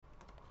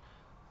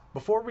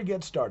Before we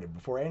get started,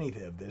 before any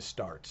of this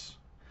starts,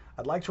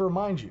 I'd like to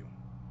remind you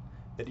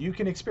that you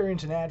can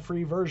experience an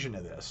ad-free version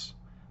of this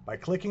by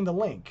clicking the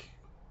link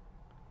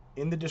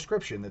in the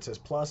description that says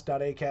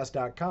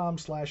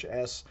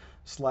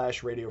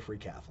plus.acast.com/s/Radio Free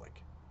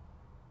Catholic.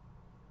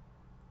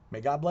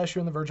 May God bless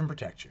you and the Virgin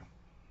protect you.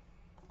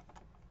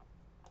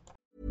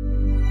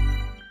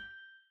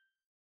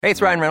 Hey, it's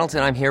Ryan Reynolds,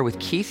 and I'm here with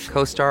Keith,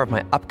 co-star of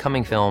my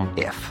upcoming film,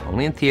 If,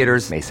 only in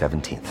theaters May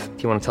 17th.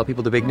 Do you want to tell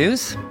people the big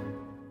news?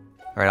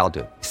 All right, I'll do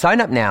it. Sign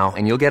up now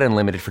and you'll get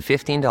unlimited for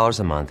 $15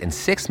 a month and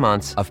 6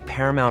 months of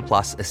Paramount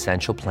Plus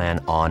Essential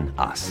Plan on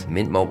us.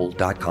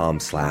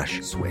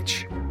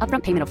 MintMobile.com/switch.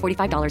 Upfront payment of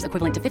 $45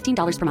 equivalent to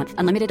 $15 per month.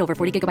 Unlimited over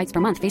 40 gigabytes per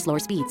month. Face lower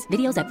speeds.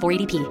 Videos at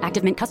 480p.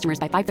 Active Mint customers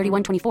by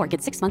 531.24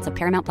 get 6 months of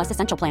Paramount Plus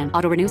Essential Plan.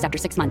 Auto renews after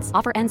 6 months.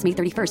 Offer ends May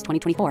 31st,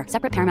 2024.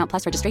 Separate Paramount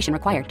Plus registration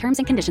required. Terms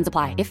and conditions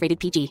apply if rated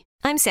PG.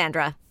 I'm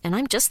Sandra, and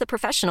I'm just the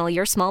professional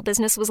your small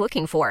business was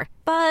looking for.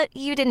 But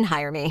you didn't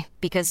hire me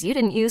because you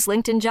didn't use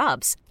LinkedIn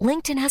Jobs.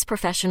 LinkedIn has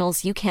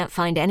professionals you can't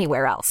find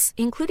anywhere else,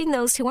 including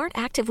those who aren't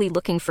actively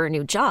looking for a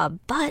new job,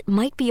 but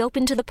might be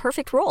open to the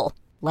perfect role,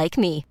 like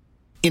me.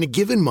 In a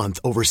given month,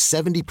 over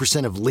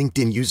 70% of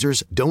LinkedIn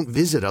users don't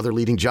visit other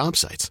leading job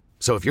sites.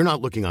 So if you're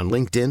not looking on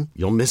LinkedIn,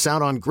 you'll miss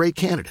out on great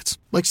candidates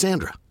like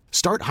Sandra.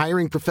 Start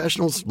hiring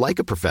professionals like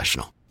a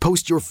professional.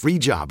 Post your free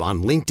job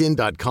on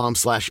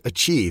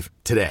linkedin.com/achieve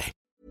today.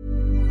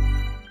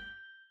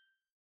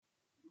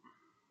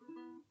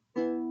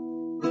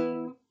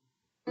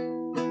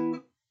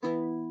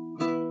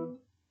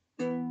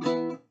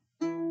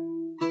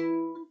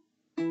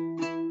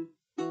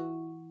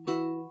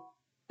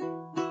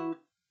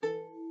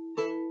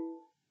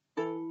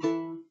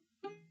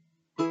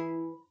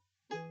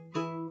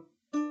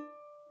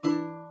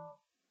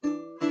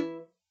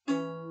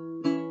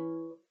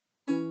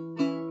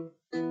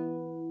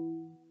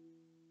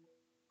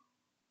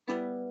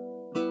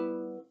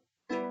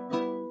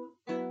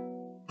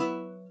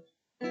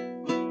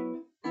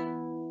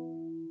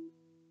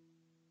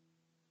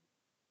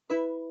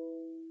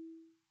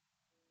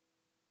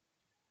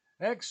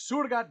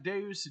 Exsurgat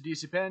Deus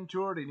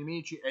dissipentur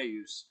inimici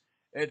eius,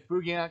 et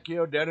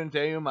fugiatio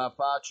derenteum a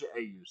face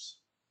eius.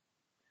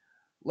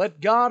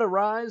 Let God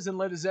arise, and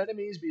let his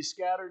enemies be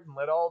scattered, and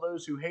let all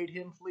those who hate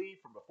him flee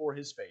from before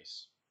his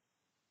face.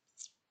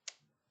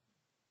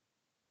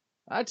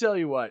 I tell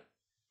you what,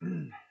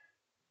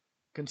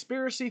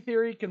 conspiracy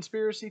theory,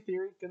 conspiracy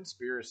theory,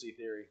 conspiracy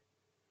theory.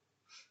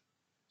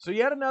 So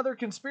yet another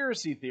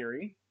conspiracy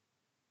theory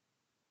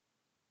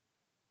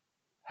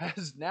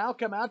has now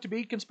come out to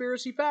be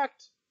conspiracy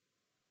fact.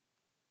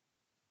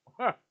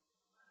 Huh.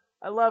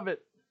 I love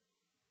it.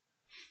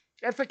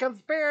 It's a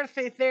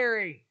conspiracy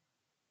theory.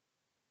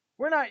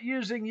 We're not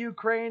using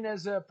Ukraine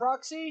as a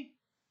proxy.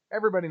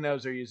 Everybody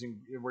knows we're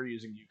using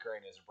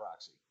Ukraine as a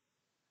proxy.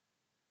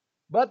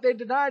 But they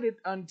denied it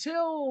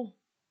until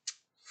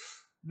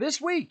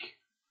this week.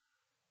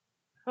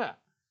 Huh.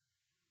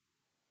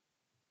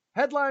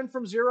 Headline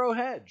from Zero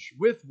Hedge,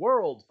 with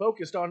world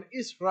focused on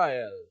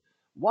Israel.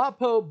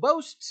 WaPo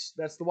boasts,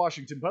 that's the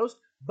Washington Post,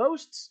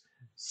 boasts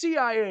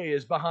CIA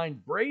is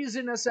behind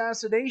brazen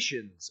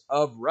assassinations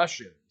of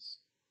Russians.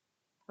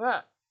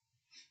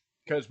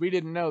 Because we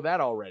didn't know that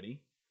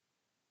already.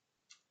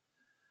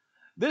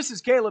 This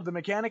is Caleb the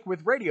Mechanic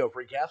with Radio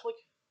Free Catholic.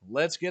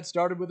 Let's get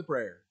started with a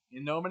prayer.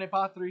 In nomine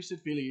Patris et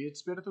Filii et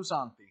Spiritus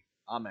Sancti.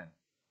 Amen.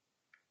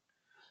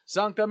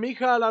 Sancta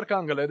Michael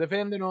Arcangele,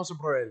 defende nos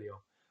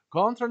proelio,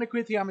 contra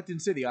nequitiam et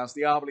insidias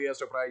diaboli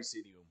est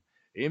praesidium.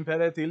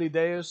 Imperet illi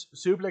Deus,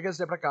 supplices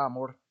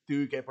deprecamur,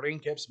 tu que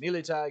princeps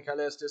militae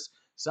calestis,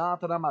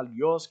 Satanam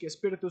aliosque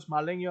spiritus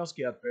malignos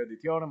que ad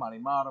perditionem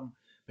animarum,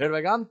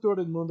 pervegantur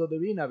in mundo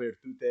divina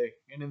virtute,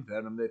 in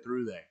infernum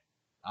detrude.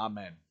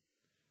 Amen.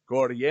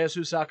 Cor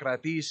Iesus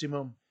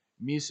sacratissimum,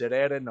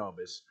 miserere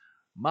nobis,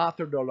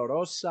 Mater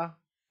dolorosa,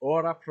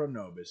 ora pro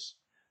nobis.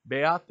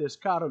 Beatis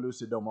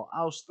Carolus domo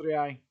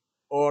Austriae,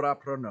 ora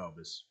pro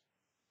nobis.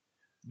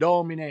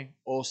 Domine,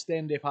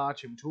 ostende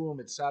pacem tuum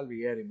et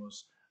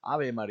salvierimus,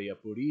 Ave Maria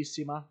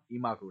Purissima,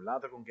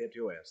 Immaculata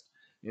Conceptio est.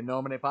 In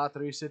nomine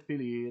Patris et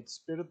Filii et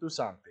Spiritus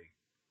Sancti.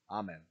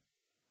 Amen.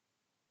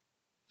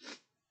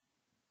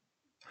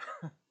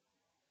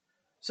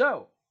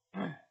 So,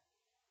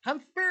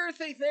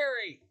 conspiracy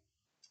theory.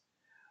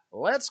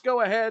 Let's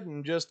go ahead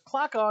and just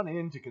clock on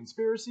into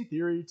conspiracy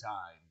theory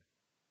time.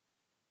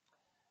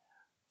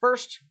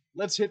 First,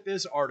 let's hit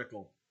this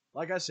article.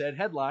 Like I said,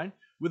 headline,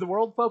 with the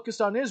world focused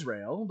on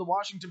Israel, the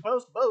Washington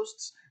Post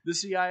boasts the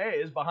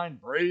CIA is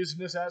behind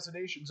brazen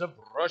assassinations of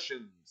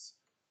Russians.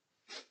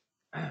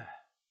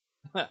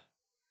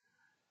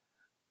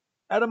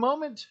 At a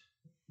moment,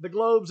 the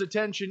globe's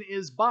attention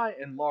is by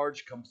and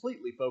large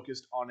completely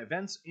focused on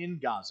events in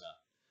Gaza.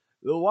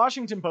 The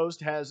Washington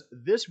Post has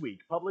this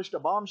week published a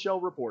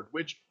bombshell report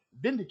which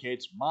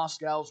vindicates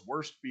Moscow's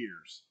worst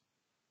fears.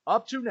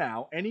 Up to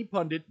now, any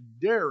pundit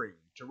daring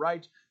to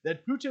write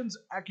that Putin's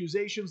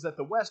accusations that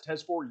the West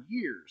has for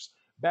years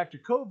backed a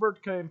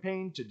covert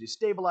campaign to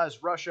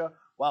destabilize Russia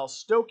while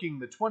stoking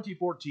the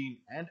 2014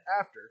 and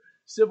after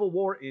civil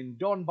war in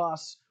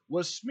Donbass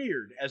was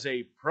smeared as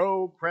a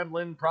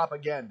pro-Kremlin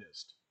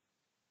propagandist.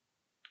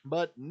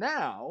 But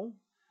now,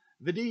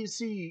 the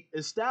DC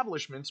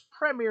establishment's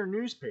premier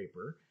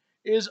newspaper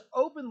is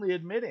openly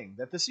admitting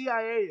that the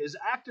CIA is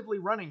actively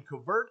running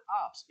covert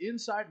ops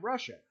inside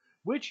Russia,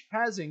 which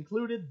has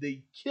included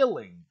the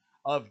killing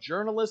of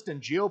journalist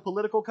and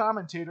geopolitical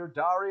commentator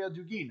Daria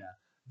Dugina,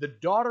 the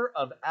daughter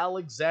of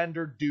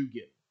Alexander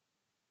Dugin.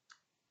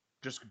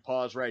 Just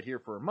pause right here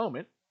for a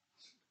moment.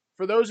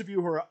 For those of you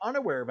who are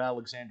unaware of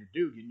Alexander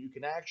Dugin, you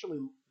can actually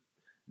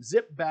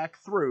zip back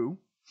through.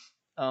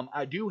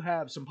 I do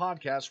have some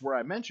podcasts where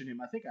I mention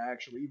him. I think I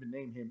actually even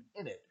named him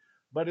in it.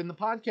 But in the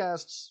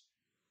podcasts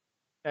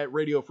at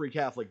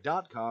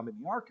radiofreecatholic.com in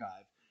the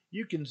archive,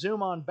 you can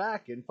zoom on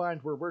back and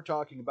find where we're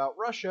talking about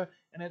Russia.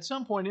 And at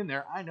some point in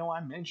there, I know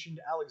I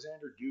mentioned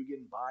Alexander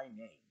Dugin by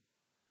name,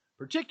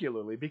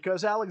 particularly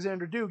because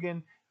Alexander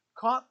Dugin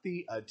caught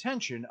the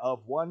attention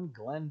of one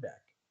Glenn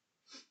Beck.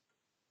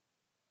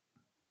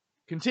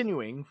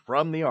 Continuing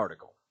from the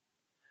article,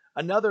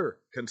 another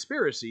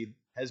conspiracy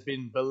has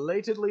been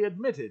belatedly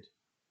admitted.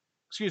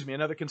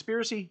 Another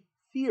conspiracy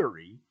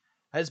theory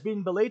has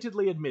been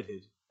belatedly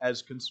admitted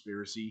as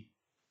conspiracy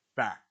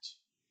fact.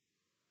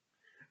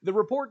 The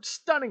report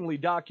stunningly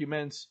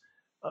documents.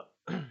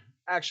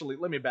 Actually,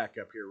 let me back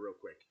up here real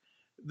quick.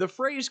 The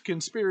phrase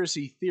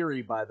conspiracy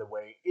theory, by the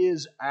way,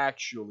 is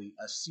actually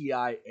a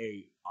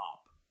CIA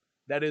op.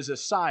 That is a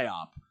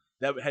PSYOP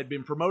that had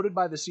been promoted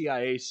by the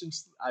CIA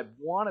since, I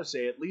want to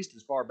say, at least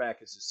as far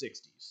back as the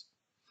 60s.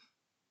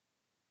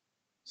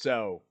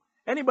 So,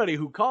 anybody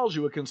who calls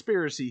you a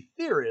conspiracy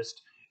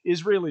theorist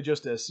is really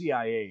just a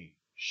CIA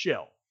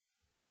shill.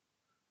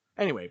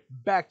 Anyway,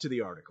 back to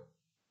the article.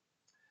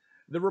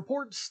 The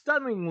report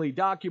stunningly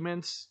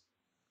documents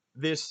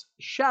this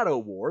shadow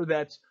war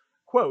that,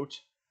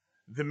 quote,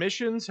 the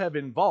missions have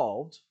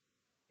involved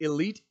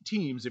elite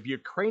teams of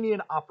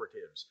Ukrainian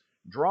operatives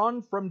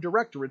drawn from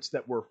directorates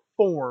that were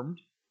formed,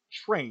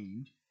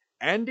 trained,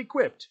 and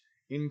equipped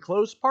in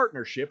close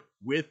partnership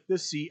with the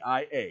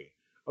CIA,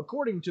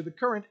 according to the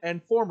current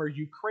and former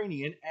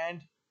Ukrainian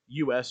and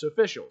U.S.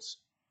 officials.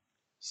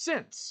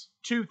 Since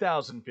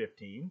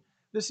 2015,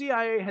 the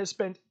CIA has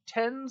spent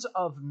tens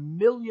of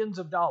millions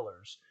of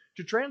dollars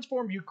to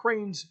transform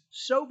Ukraine's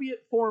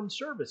Soviet-formed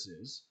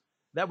services,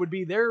 that would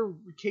be their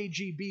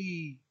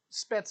KGB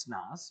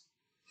Spetsnaz,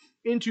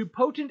 into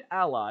potent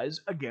allies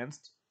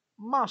against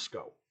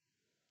Moscow,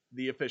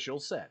 the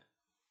officials said.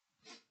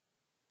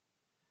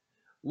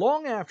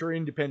 Long after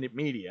independent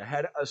media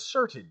had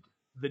asserted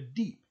the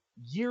deep,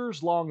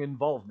 years-long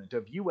involvement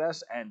of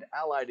U.S. and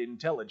Allied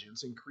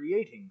intelligence in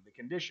creating the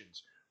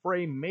conditions for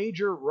a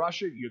major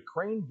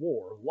Russia-Ukraine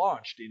war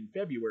launched in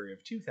February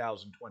of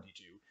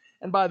 2022,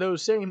 and by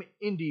those same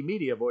indie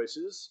media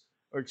voices,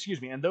 were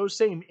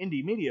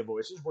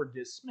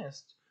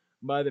dismissed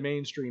by the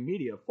mainstream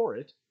media for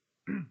it,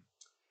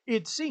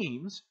 it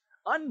seems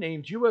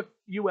unnamed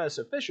U.S.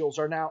 officials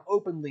are now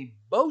openly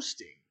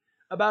boasting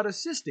about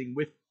assisting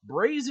with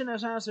brazen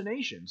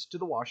assassinations to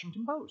the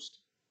Washington Post.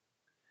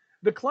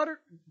 The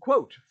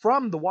quote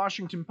from the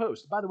Washington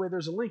Post. By the way,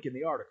 there's a link in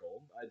the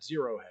article at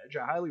Zero Hedge.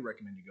 I highly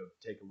recommend you go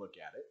take a look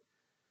at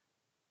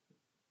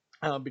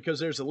it. Because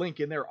there's a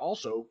link in there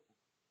also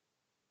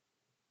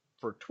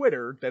for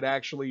Twitter that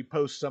actually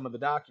posts some of the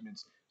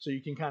documents so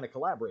you can kind of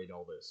collaborate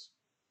all this.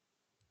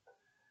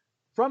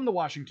 From the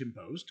Washington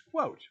Post,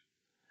 quote,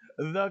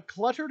 the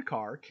cluttered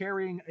car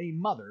carrying a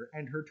mother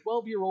and her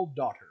 12-year-old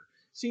daughter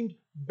seemed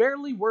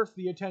barely worth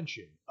the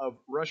attention of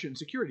Russian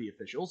security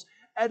officials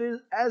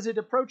as it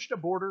approached a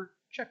border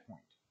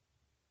checkpoint.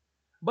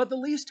 But the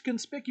least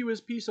conspicuous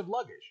piece of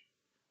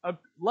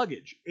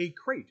luggage, a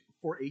crate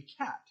for a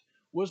cat,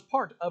 was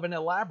part of an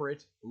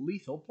elaborate,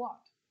 lethal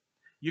plot.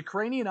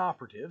 Ukrainian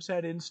operatives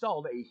had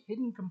installed a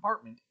hidden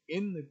compartment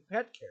in the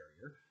pet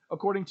carrier,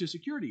 according to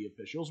security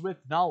officials with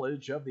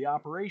knowledge of the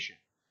operation.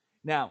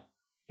 Now,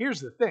 here's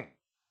the thing.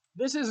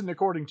 This isn't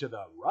according to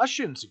the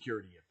Russian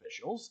security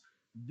officials.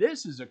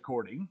 This is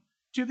according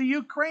to the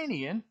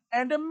Ukrainian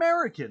and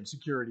American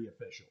security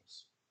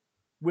officials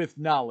with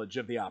knowledge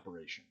of the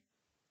operation.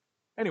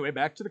 Anyway,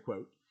 back to the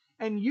quote.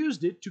 And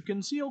used it to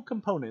conceal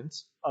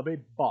components of a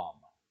bomb.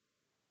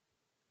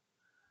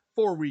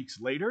 4 weeks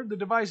later, the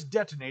device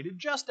detonated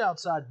just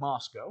outside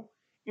Moscow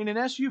in an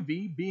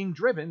SUV being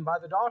driven by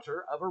the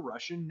daughter of a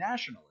Russian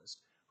nationalist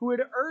who had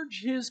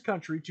urged his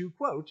country to,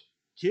 quote,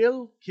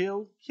 kill,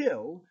 kill,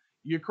 kill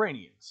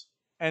Ukrainians,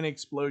 an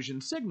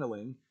explosion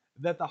signaling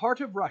that the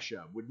heart of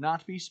Russia would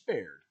not be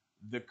spared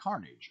the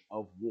carnage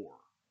of war.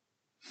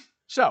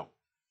 So,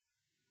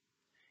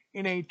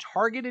 in a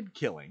targeted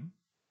killing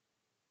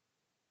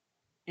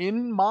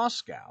in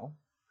Moscow,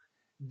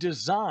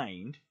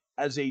 designed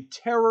as a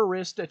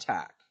terrorist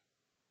attack.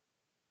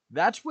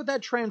 That's what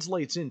that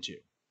translates into.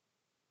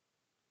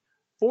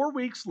 4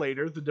 weeks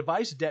later, the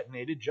device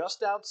detonated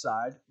just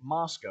outside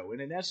Moscow in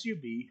an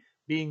SUV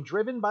being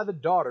driven by the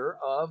daughter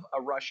of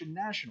a Russian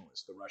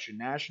nationalist. The Russian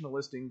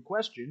nationalist in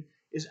question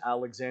is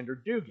Alexander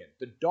Dugin.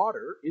 The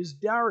daughter is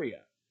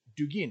Daria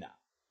Dugina.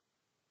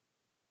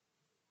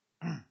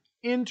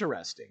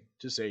 Interesting,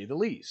 to say the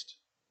least.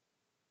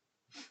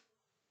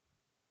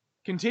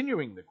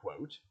 Continuing the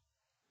quote,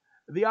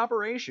 the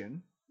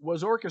operation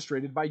was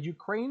orchestrated by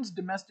Ukraine's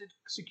Domestic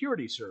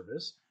Security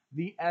Service,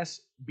 the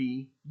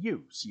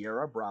SBU,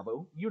 Sierra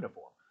Bravo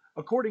Uniform,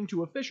 according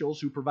to officials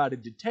who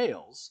provided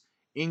details,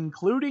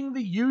 including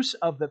the use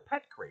of the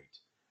pet crate,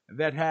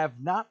 that have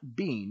not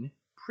been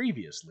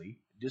previously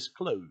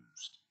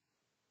disclosed.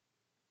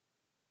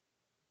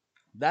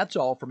 That's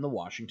all from the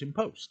Washington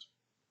Post.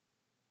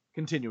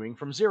 Continuing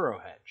from Zero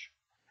Hedge.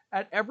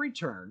 At every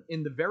turn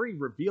in the very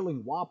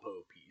revealing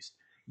WaPo piece,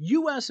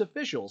 U.S.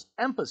 officials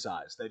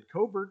emphasize that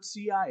covert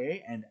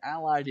CIA and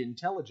allied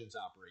intelligence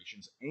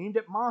operations aimed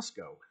at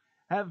Moscow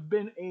have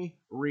been a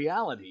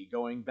reality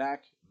going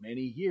back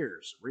many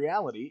years.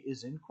 Reality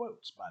is in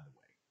quotes, by the way.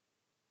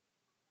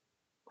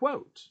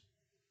 Quote,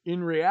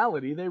 in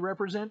reality, they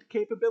represent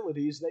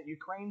capabilities that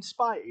Ukraine's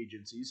spy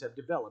agencies have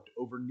developed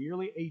over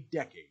nearly a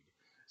decade,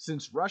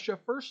 since Russia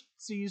first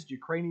seized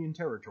Ukrainian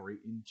territory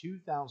in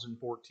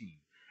 2014,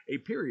 a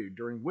period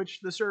during which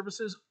the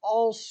services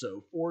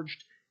also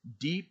forged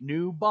deep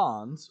new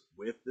bonds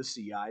with the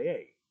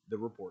CIA, the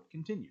report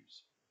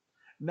continues.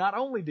 Not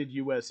only did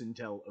U.S.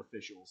 intel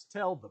officials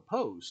tell the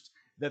Post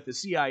that the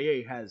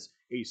CIA has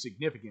a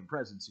significant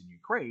presence in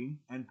Ukraine,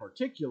 and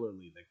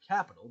particularly the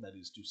capital, that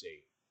is to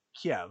say,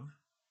 Kiev,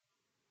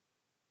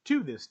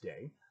 to this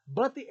day,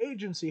 but the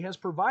agency has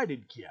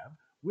provided Kiev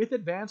with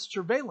advanced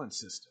surveillance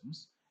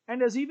systems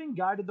and has even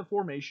guided the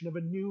formation of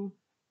a new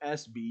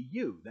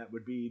SBU. That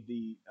would be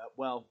the,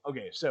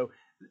 so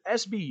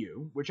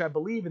SBU, which I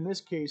believe in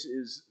this case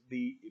is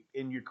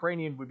in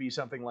Ukrainian would be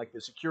something like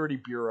the Security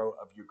Bureau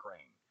of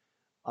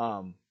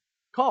Ukraine,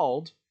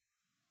 called,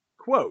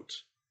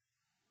 quote,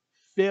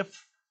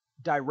 Fifth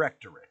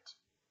Directorate.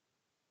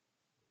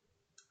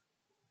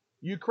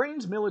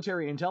 Ukraine's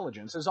military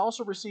intelligence has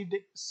also received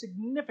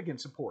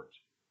significant support.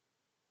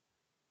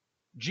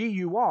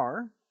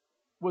 GUR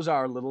was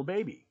our little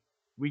baby.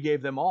 We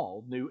gave them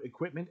all new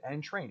equipment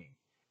and training,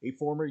 a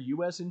former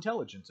U.S.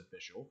 intelligence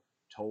official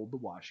told the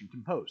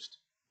Washington Post.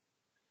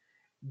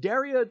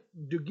 Daria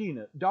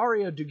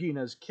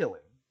Dugina's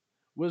killing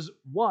was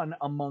one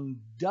among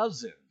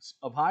dozens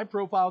of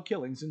high-profile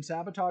killings and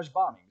sabotage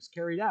bombings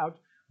carried out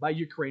by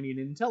Ukrainian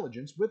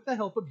intelligence with the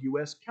help of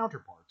U.S.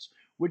 counterparts,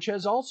 which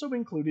has also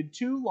included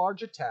 2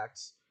 large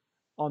attacks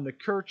on the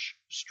Kerch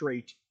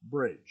Strait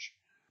Bridge.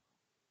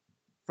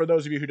 For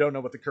those of you who don't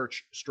know what the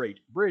Kerch Strait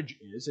Bridge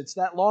is, it's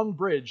that long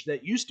bridge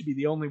that used to be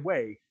the only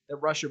way that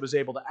Russia was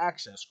able to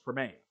access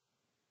Crimea.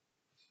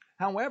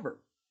 However,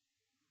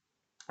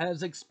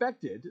 as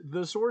expected,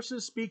 the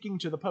sources speaking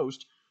to the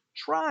Post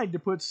tried to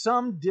put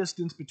some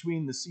distance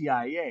between the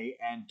CIA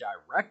and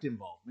direct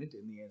involvement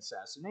in the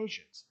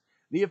assassinations.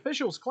 The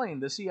officials claim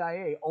the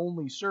CIA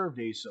only served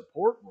a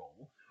support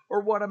role, or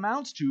what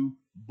amounts to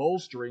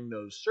bolstering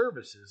those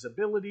services'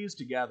 abilities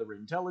to gather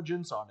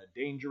intelligence on a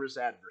dangerous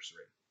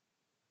adversary.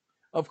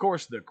 Of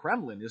course, the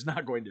Kremlin is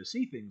not going to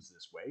see things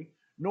this way,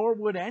 nor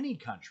would any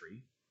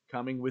country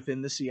coming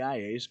within the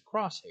CIA's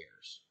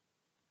crosshairs.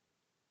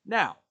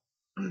 Now,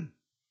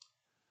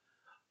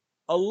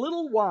 a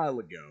little while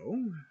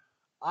ago,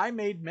 I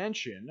made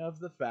mention of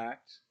the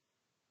fact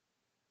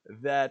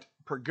that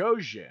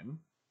Prigozhin,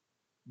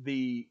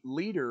 the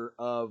leader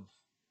of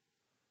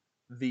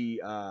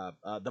the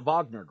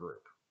Wagner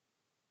Group,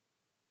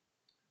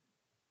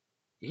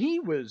 he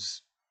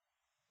was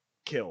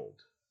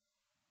killed.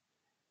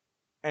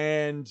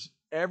 And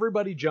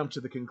everybody jumped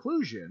to the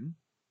conclusion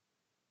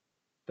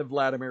that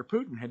Vladimir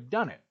Putin had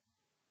done it.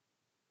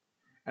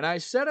 And I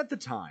said at the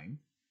time,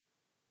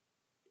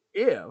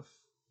 if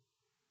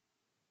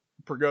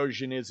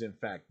Prigozhin is in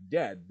fact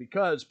dead,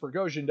 because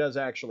Prigozhin does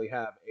actually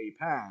have a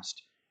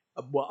past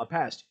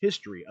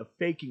history of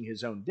faking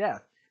his own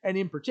death, and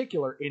in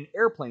particular in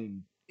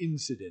airplane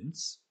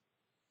incidents.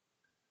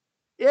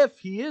 If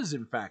he is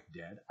in fact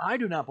dead, I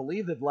do not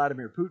believe that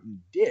Vladimir Putin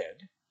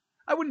did.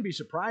 I wouldn't be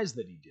surprised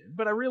that he did,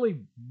 but I really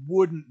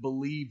wouldn't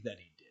believe that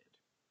he did.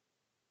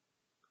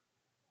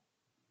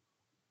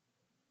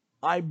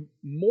 I'm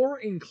more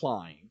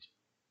inclined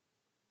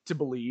to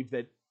believe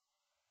that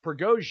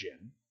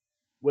Prigozhin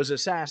was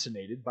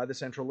assassinated by the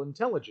Central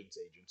Intelligence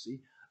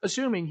Agency,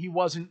 assuming he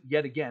wasn't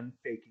yet again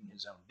faking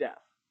his own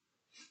death.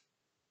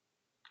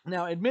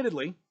 Now,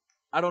 admittedly,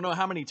 I don't know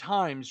how many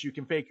times you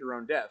can fake your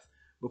own death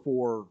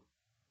before,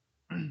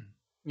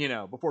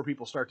 before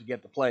people start to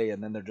get the play,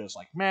 and then they're just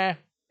like, meh,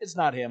 it's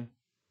not him.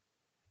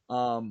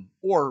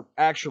 Or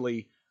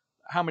actually,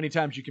 how many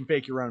times you can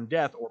fake your own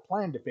death or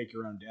plan to fake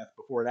your own death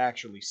before it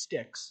actually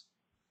sticks.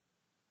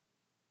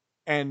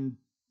 And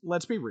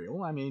let's be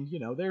real. I mean,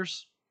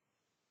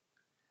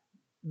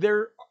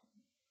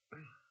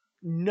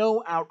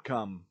 no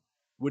outcome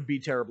would be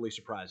terribly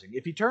surprising.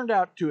 If he turned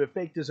out to have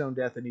faked his own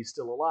death and he's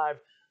still alive,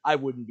 I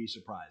wouldn't be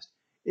surprised.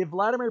 If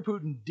Vladimir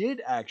Putin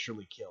did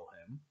actually kill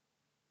him,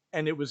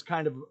 and it was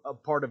kind of a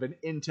part of an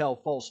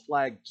intel false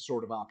flag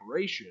sort of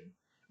operation,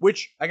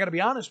 which, I gotta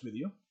be honest with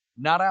you,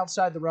 not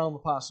outside the realm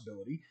of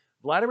possibility.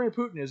 Vladimir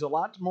Putin is a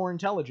lot more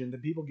intelligent than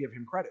people give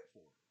him credit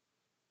for.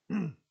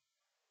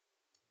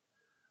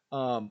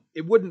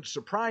 It wouldn't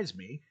surprise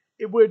me.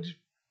 It would.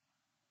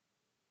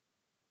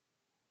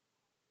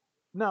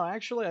 No,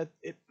 actually,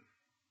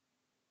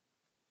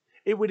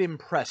 it would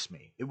impress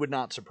me. It would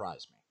not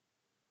surprise me.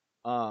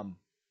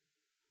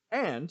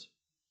 And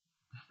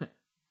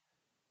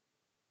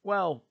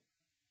well,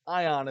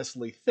 I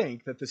honestly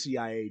think that the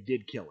CIA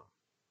did kill him.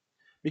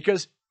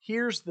 Because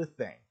here's the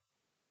thing.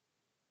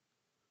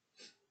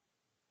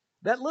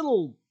 That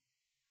little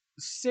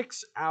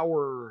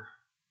 6-hour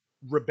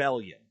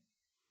rebellion.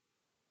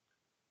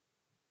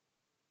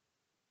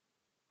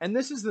 And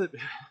this is the...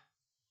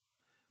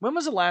 When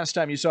was the last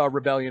time you saw a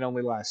rebellion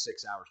only last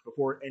 6 hours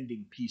before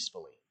ending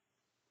peacefully?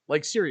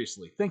 Like,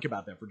 seriously, think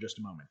about that for just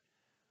a moment.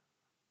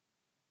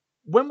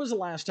 When was the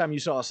last time you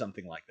saw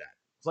something like that?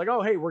 It's like,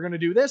 oh, hey, we're going to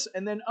do this,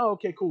 and then, oh,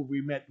 okay, cool,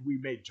 we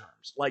made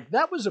terms. Like,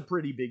 that was a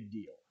pretty big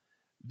deal.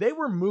 They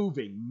were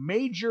moving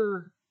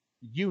major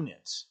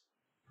units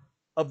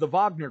of the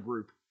Wagner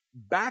group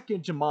back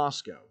into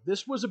Moscow.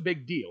 This was a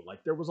big deal.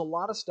 Like, there was a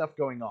lot of stuff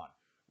going on.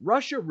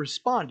 Russia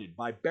responded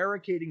by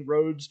barricading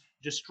roads,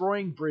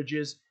 destroying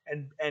bridges,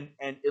 and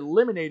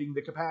eliminating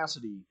the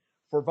capacity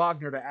for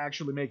Wagner to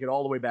actually make it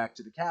all the way back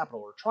to the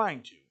capital, or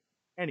trying to,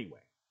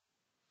 anyway.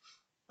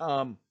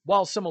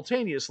 While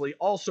simultaneously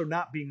also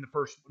not being the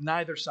first,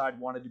 neither side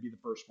wanted to be the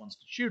first ones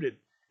to shoot it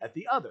at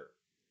the other.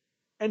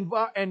 And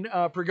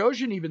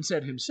Prigozhin even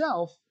said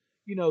himself,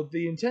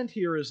 the intent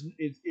here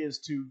is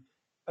to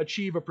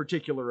achieve a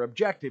particular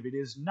objective. It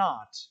is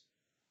not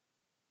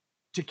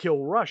to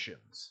kill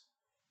Russians.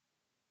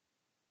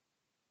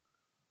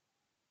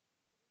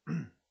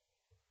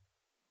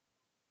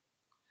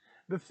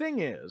 The thing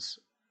is,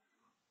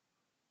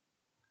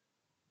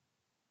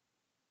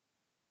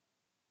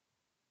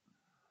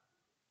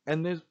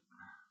 the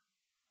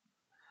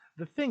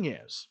thing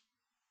is,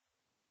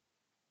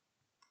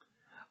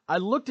 I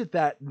looked at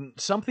that and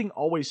something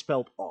always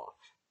felt off.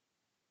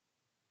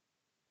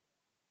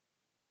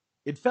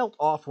 It felt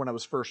off when I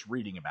was first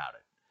reading about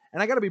it.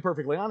 And I got to be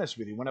perfectly honest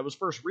with you, when I was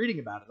first reading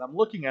about it, I'm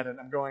looking at it and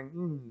I'm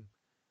going,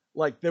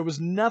 like, there was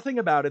nothing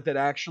about it that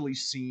actually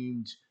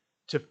seemed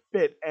to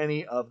fit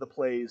any of the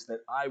plays that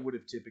I would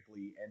have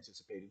typically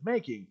anticipated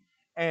making.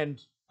 And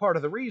part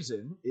of the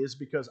reason is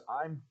because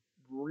I'm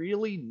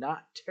really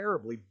not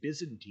terribly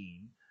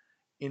Byzantine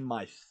in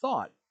my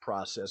thought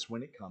process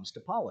when it comes to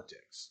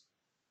politics.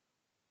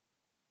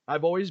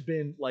 I've always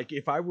been, like,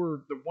 if I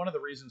were, one of the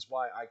reasons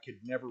why I could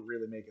never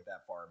really make it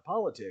that far in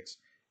politics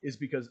is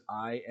because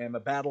I am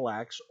a battle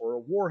axe or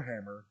a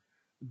warhammer.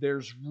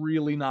 There's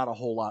really not a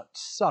whole lot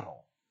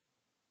subtle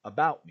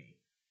about me.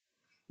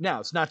 Now,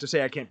 it's not to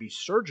say I can't be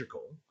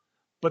surgical,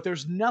 but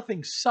there's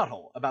nothing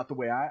subtle about the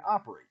way I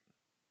operate.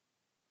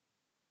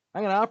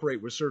 I'm going to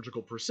operate with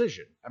surgical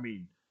precision. I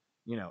mean,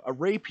 a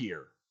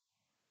rapier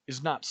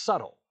is not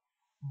subtle,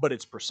 but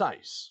it's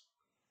precise.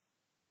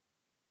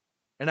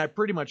 And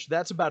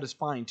that's about as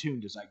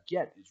fine-tuned as I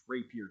get is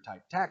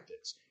rapier-type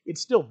tactics.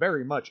 It's still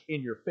very much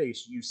in your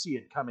face. You see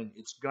it coming.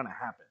 It's going to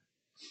happen.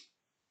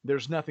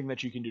 There's nothing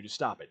that you can do to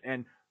stop it.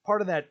 And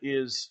part of that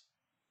is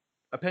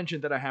a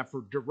penchant that I have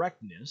for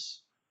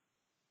directness,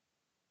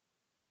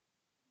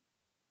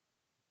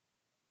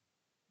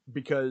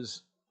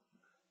 because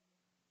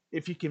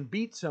if you can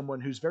beat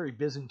someone who's very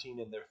Byzantine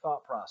in their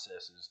thought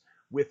processes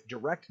with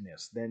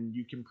directness, then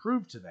you can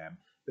prove to them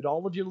that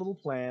all of your little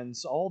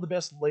plans, all the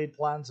best laid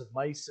plans of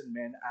mice and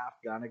men,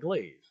 Afghan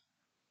glaive.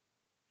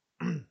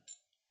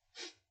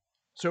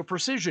 So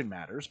precision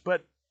matters,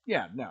 but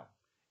yeah, no.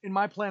 In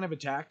my plan of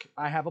attack,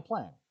 I have a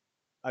plan.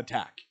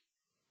 Attack.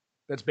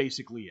 That's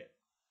basically it.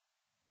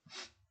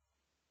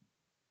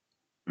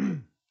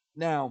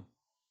 Now,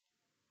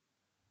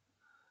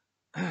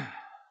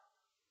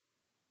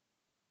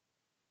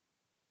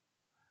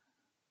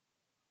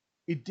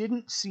 it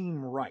didn't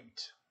seem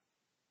right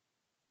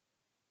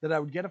that I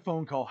would get a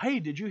phone call, hey,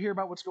 did you hear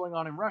about what's going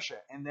on in Russia?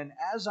 And then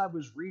as I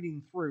was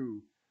reading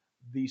through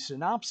the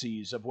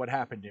synopses of what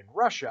happened in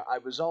Russia, I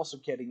was also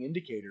getting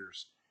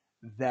indicators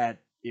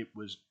that it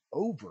was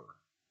over.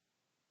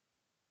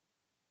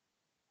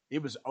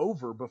 It was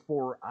over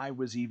before I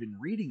was even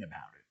reading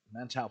about it.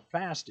 And that's how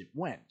fast it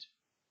went.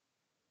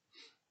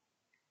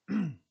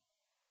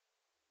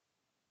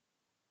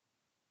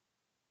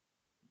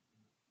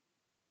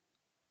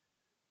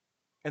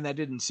 And that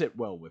didn't sit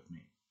well with me.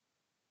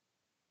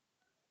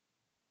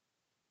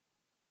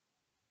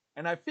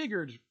 And I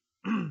figured,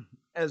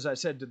 as I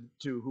said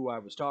to who I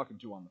was talking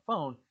to on the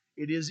phone,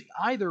 it is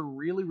either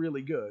really,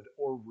 really good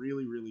or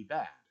really, really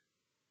bad.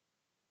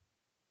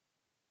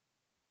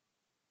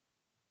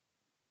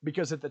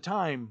 Because at the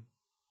time,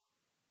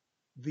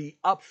 the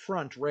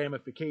upfront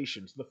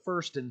ramifications, the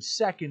first and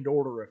second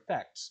order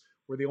effects,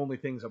 were the only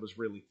things I was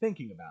really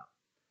thinking about.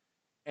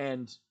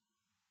 And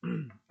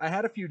I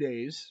had a few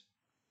days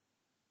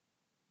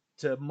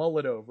to mull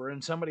it over,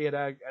 and somebody had,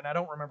 and I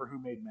don't remember who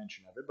made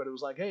mention of it, but it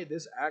was like, hey,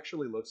 this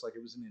actually looks like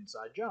it was an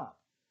inside job.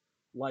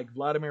 Like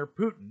Vladimir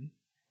Putin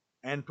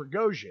and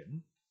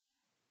Prigozhin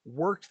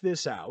worked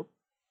this out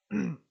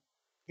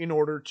in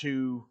order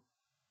to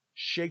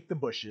shake the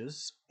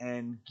bushes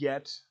and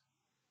get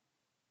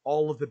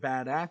all of the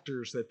bad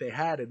actors that they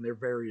had in their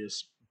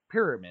various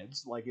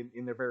pyramids, like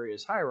in their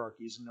various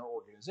hierarchies in their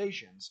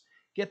organizations,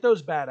 get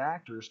those bad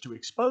actors to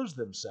expose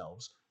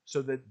themselves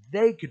so that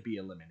they could be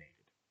eliminated.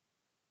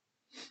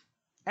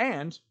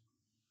 And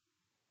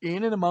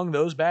in and among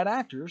those bad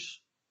actors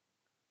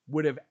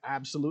would have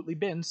absolutely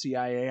been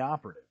CIA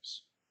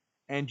operatives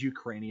and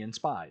Ukrainian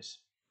spies.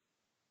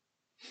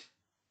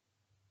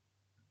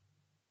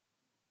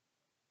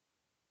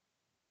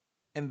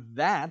 And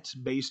that's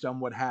based on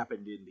what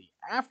happened in the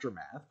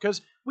aftermath,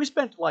 because we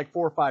spent like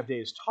 4 or 5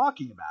 days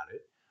talking about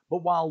it,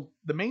 but while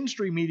the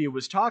mainstream media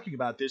was talking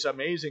about this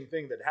amazing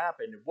thing that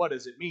happened, and what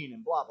does it mean,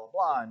 and blah, blah,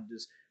 blah, and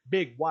this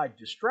big, wide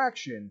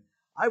distraction,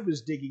 I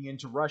was digging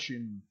into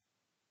Russian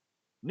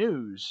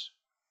news,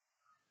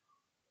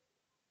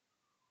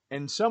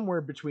 and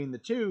somewhere between the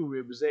two,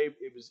 it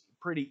was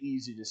pretty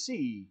easy to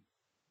see.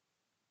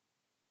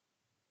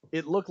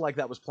 It looked like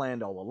that was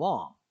planned all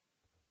along.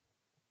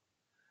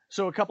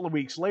 So a couple of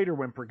weeks later,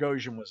 when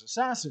Prigozhin was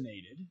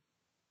assassinated,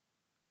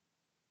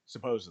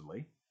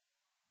 supposedly,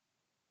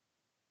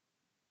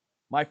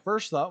 my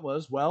first thought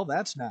was, well,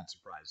 that's not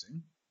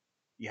surprising.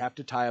 You have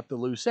to tie up the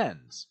loose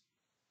ends.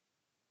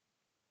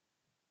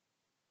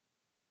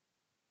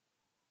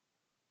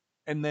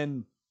 And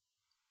then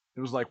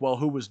it was like, well,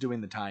 who was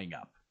doing the tying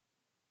up?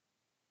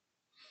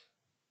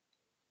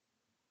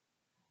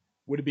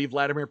 Would it be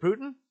Vladimir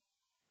Putin?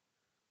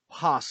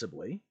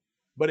 Possibly.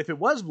 But if it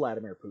was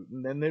Vladimir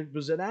Putin, then there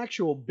was an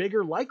actual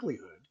bigger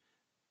likelihood.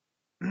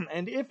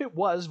 And if it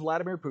was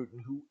Vladimir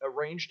Putin who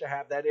arranged to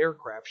have that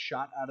aircraft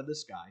shot out of the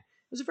sky,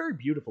 it was a very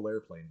beautiful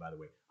airplane, by the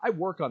way. I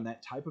work on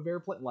that type of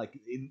airplane, like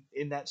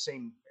in that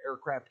same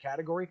aircraft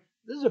category.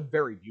 This is a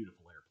very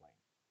beautiful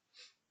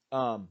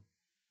airplane.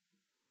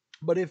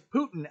 But if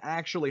Putin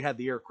actually had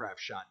the aircraft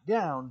shot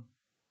down,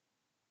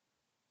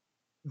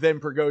 then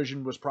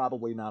Prigozhin was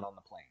probably not on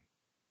the plane.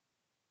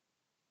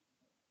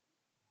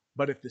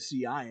 But if the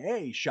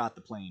CIA shot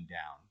the plane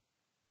down,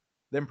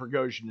 then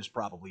Prigozhin is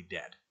probably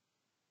dead.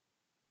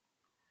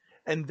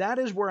 And that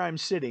is where I'm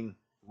sitting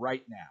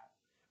right now.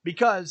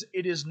 Because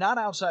it is not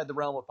outside the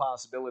realm of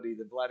possibility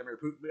that Vladimir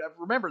Putin...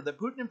 Remember that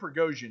Putin and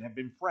Prigozhin have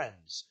been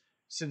friends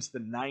since the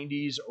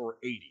 90s or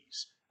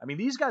 80s. I mean,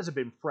 these guys have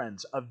been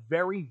friends a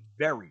very,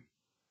 very,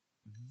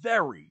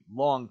 very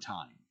long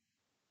time.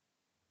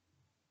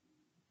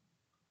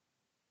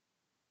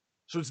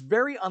 So it's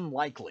very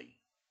unlikely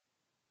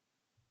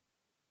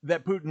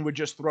that Putin would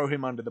just throw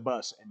him under the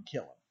bus and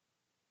kill him.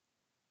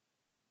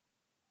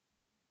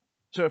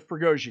 So if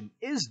Prigozhin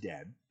is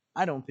dead,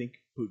 I don't think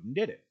Putin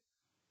did it.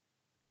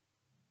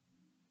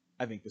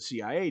 I think the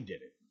CIA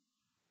did it.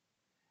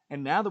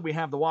 And now that we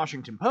have the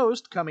Washington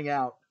Post coming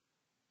out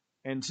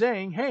and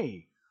saying,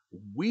 hey,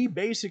 we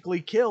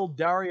basically killed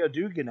Daria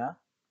Dugina,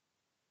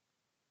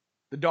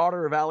 the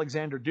daughter of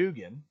Alexander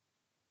Dugin,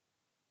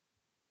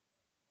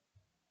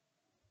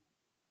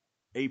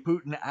 a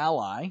Putin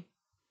ally,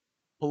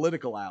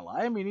 political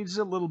ally. I mean, he's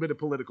a little bit of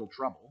political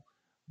trouble.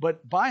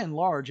 But by and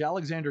large,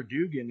 Alexander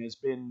Dugin has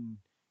been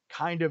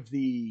kind of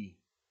the...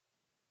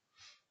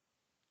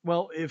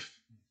 Well, if...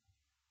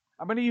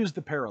 I'm going to use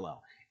the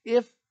parallel.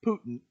 If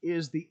Putin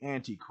is the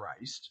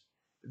Antichrist,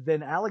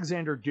 then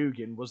Alexander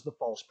Dugin was the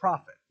false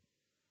prophet.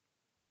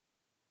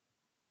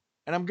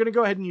 And I'm going to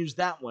go ahead and use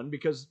that one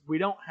because we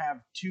don't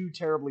have too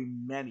terribly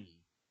many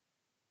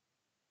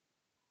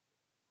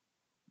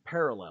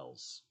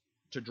parallels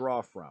to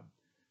draw from.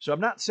 So I'm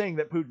not saying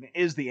that Putin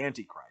is the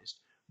Antichrist,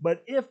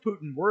 but if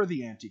Putin were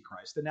the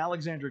Antichrist, then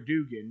Alexander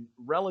Dugin,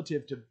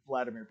 relative to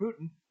Vladimir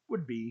Putin,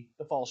 would be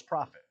the false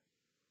prophet.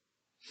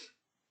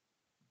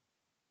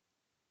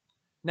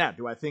 Now,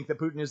 do I think that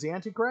Putin is the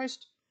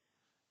Antichrist?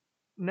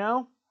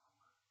 No.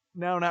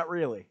 No, not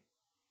really.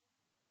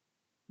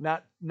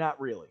 Not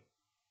really.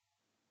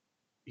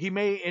 He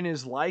may in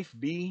his life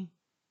be,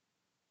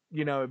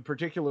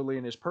 particularly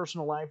in his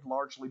personal life,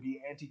 largely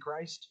be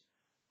Antichrist,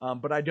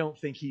 but I don't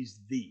think he's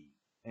the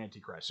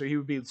Antichrist. So he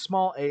would be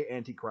small a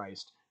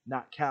Antichrist,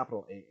 not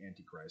capital A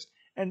Antichrist.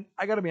 And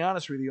I got to be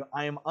honest with you,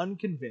 I am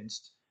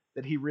unconvinced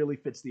that he really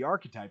fits the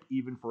archetype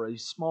even for a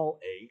small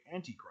a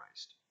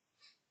Antichrist.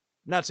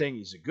 I'm not saying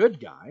he's a good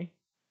guy.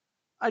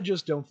 I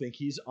just don't think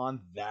he's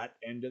on that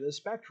end of the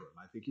spectrum.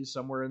 I think he's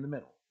somewhere in the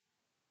middle.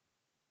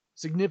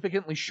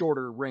 Significantly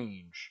shorter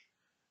range,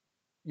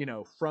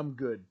 from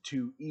good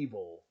to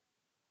evil.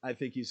 I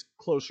think he's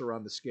closer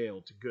on the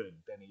scale to good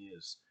than he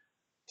is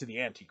to the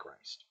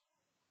Antichrist.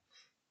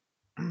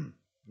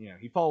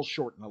 He falls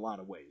short in a lot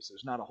of ways.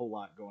 There's not a whole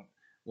lot going,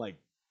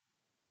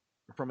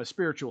 from a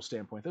spiritual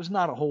standpoint, there's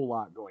not a whole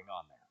lot going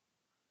on there.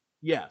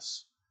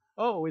 Yes.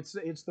 Oh, it's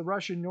the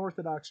Russian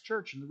Orthodox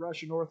Church, and the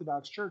Russian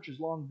Orthodox Church has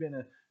long been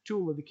a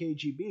tool of the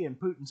KGB and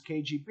Putin's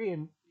KGB,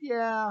 and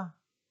yeah,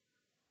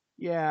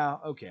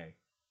 okay.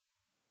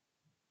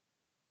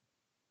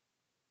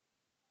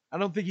 I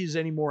don't think he's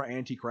any more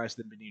Antichrist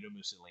than Benito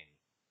Mussolini.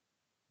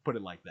 Put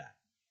it like that.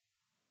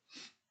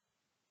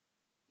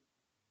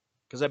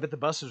 Because I bet the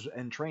buses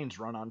and trains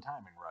run on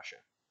time in Russia.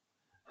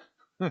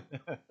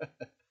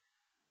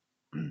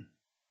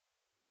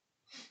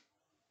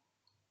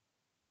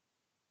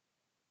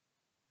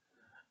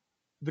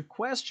 the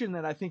question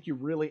that I think you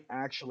really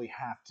actually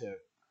have to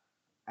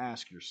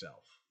ask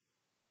yourself,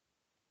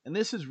 and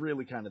this is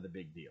really kind of the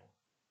big deal.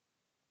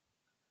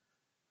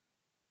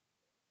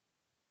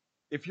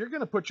 If you're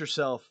going to put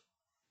yourself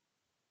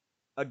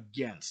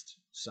against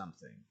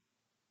something,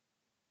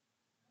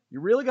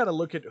 you really got to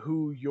look at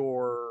who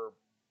your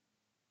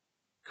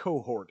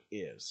cohort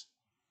is,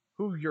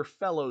 who your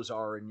fellows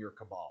are in your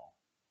cabal.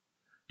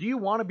 Do you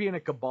want to be in a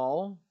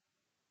cabal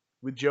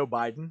with Joe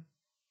Biden?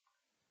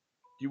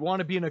 Do you want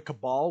to be in a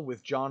cabal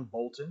with John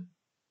Bolton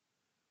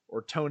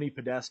or Tony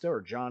Podesta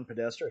or John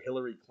Podesta or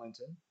Hillary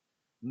Clinton,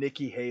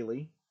 Nikki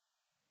Haley?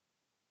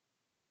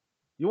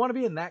 You want to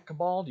be in that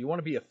cabal? Do you want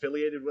to be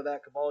affiliated with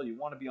that cabal? You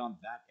want to be on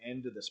that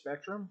end of the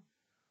spectrum?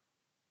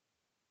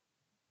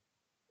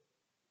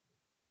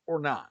 Or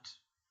not?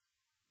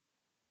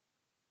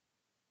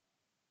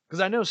 Because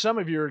I know some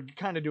of you are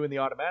kind of doing the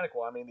automatic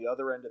one. I mean, the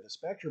other end of the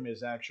spectrum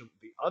is actually,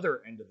 the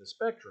other end of the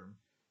spectrum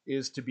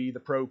is to be the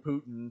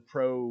pro-Putin,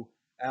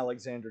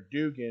 pro-Alexander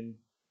Dugin,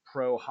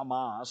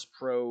 pro-Hamas,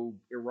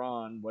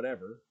 pro-Iran,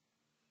 whatever.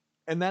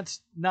 And that's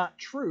not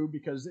true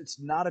because it's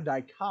not a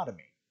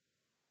dichotomy.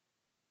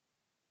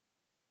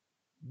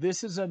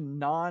 This is a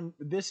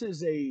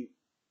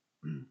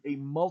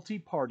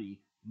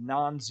multi-party,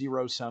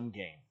 non-zero-sum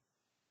game.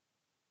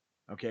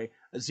 Okay,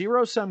 a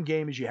zero-sum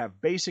game is you have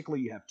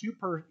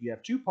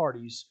two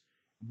parties,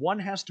 one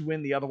has to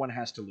win, the other one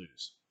has to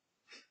lose.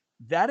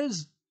 That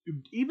is,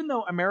 even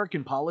though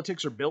American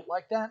politics are built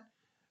like that,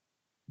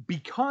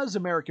 because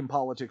American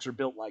politics are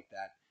built like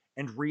that,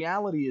 and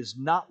reality is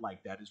not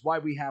like that, is why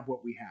we have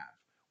what we have,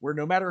 where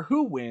no matter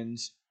who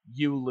wins,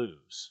 you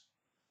lose.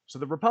 So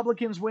the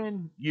Republicans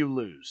win, you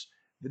lose.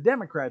 The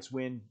Democrats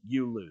win,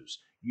 you lose.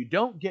 You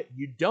don't get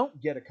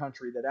a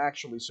country that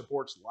actually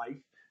supports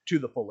life to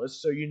the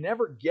fullest, so you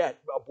never get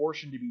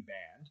abortion to be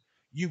banned.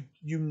 You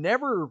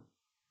never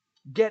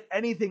get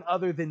anything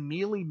other than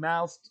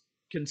mealy-mouthed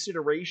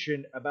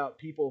consideration about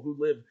people who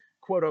live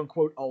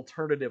quote-unquote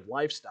alternative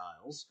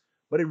lifestyles,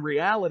 but in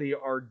reality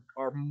are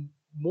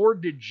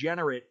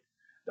degenerate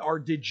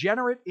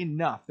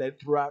enough that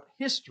throughout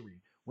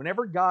history,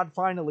 whenever God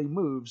finally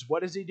moves,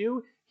 what does he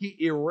do? He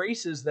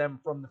erases them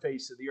from the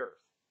face of the earth.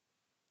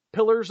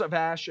 Pillars of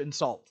ash and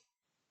salt.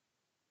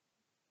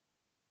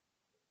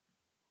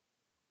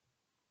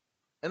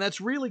 And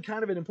that's really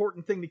kind of an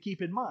important thing to keep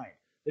in mind,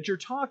 that you're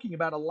talking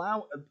about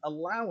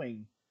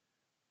allowing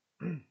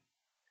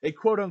a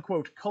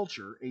quote-unquote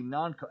culture,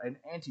 an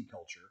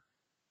anti-culture,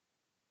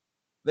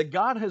 that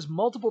God has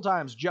multiple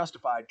times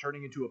justified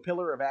turning into a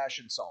pillar of ash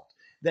and salt.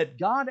 That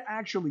God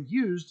actually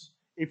used,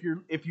 if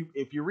you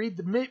read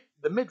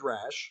the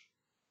Midrash,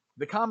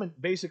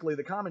 basically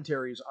the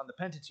commentaries on the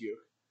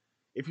Pentateuch,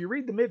 if you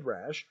read the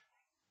Midrash,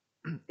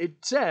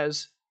 it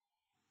says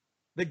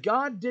that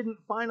God didn't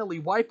finally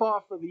wipe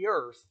off of the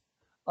earth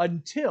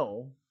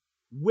until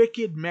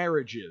wicked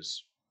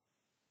marriages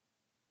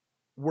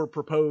were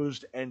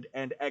proposed and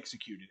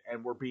executed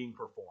and were being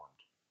performed.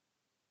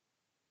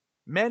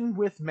 Men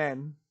with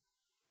men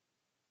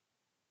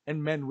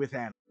and men with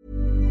animals.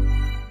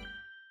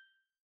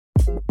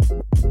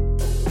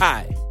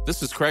 Hi,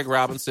 this is Craig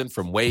Robinson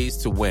from Ways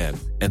to Win,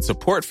 and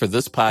support for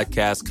this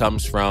podcast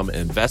comes from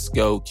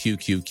Invesco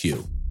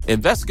QQQ.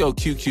 Invesco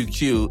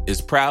QQQ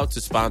is proud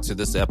to sponsor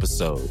this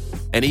episode,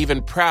 and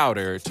even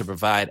prouder to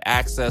provide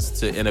access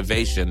to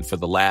innovation for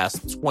the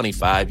last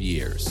 25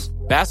 years.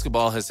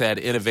 Basketball has had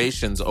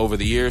innovations over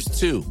the years,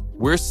 too.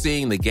 We're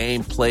seeing the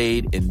game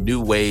played in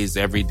new ways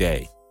every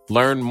day.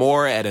 Learn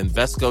more at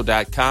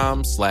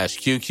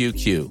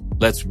Invesco.com/QQQ.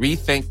 Let's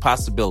rethink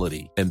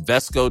possibility.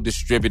 Invesco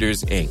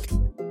Distributors, Inc.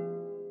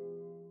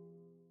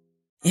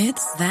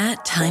 It's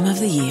that time of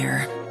the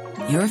year.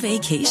 Your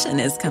vacation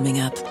is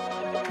coming up.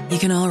 You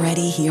can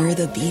already hear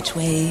the beach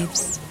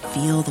waves,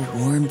 feel the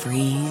warm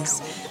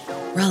breeze,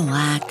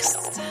 relax,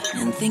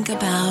 and think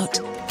about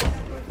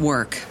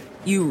work.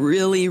 You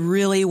really,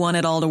 really want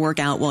it all to work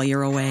out while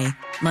you're away.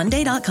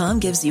 Monday.com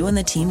gives you and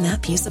the team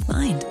that peace of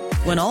mind.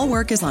 When all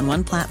work is on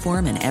one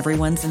platform and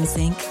everyone's in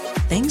sync,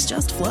 things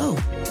just flow.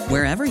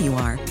 Wherever you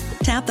are,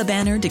 tap the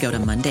banner to go to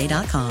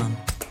Monday.com.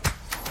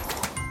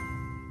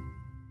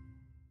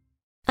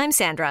 I'm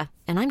Sandra,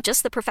 and I'm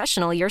just the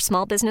professional your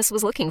small business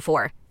was looking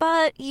for.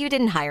 But you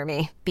didn't hire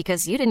me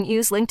because you didn't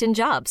use LinkedIn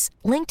Jobs.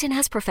 LinkedIn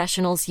has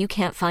professionals you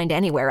can't find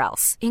anywhere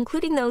else,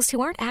 including those who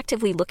aren't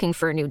actively looking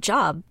for a new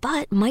job,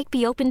 but might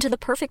be open to the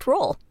perfect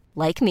role,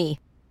 like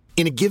me.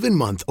 In a given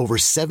month, over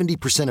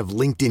 70% of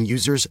LinkedIn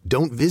users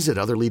don't visit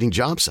other leading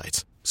job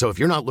sites. So if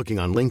you're not looking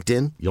on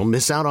LinkedIn, you'll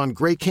miss out on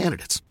great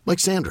candidates like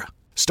Sandra.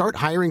 Start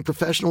hiring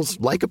professionals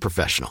like a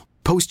professional.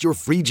 Post your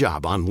free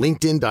job on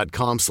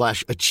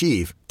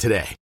linkedin.com/achieve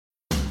today.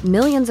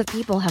 Millions of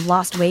people have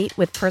lost weight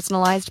with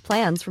personalized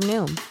plans from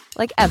Noom.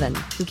 Like Evan,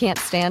 who can't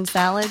stand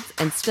salads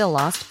and still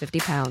lost 50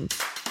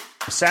 pounds.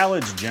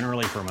 Salads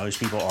generally for most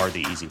people are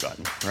the easy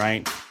button,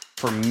 right?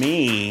 For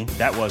me,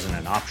 that wasn't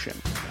an option.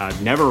 I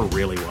never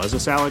really was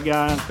a salad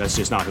guy. That's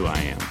just not who I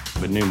am.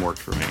 But Noom worked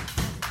for me.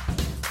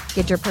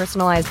 Get your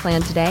personalized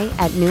plan today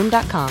at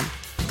Noom.com.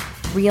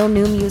 Real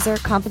Noom user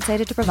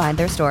compensated to provide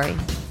their story.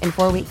 In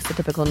 4 weeks, the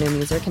typical Noom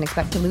user can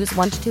expect to lose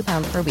 1 to 2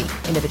 pounds per week.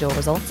 Individual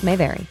results may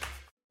vary.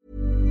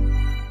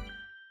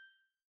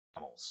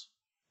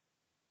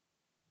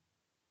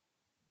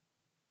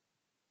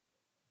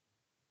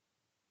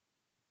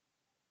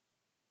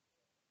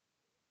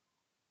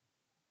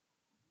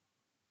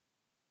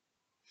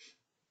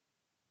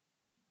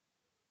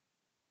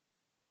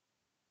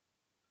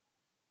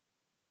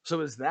 So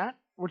is that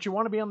what you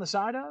want to be on the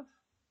side of?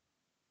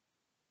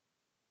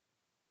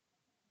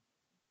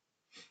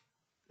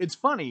 It's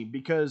funny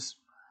because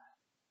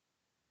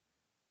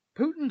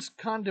Putin's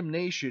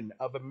condemnation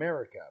of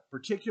America,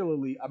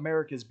 particularly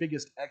America's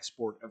biggest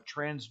export of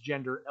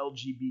transgender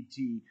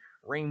LGBT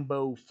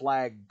rainbow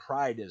flag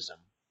prideism,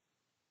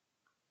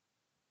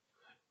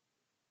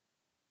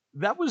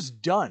 that was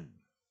done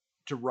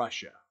to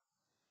Russia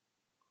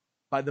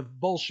by the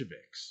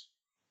Bolsheviks,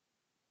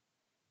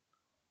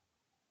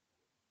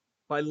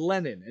 by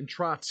Lenin and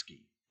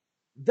Trotsky.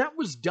 That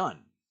was done.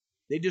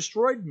 They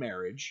destroyed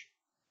marriage.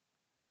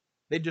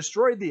 They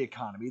destroyed the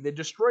economy. They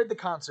destroyed the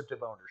concept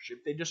of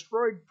ownership. They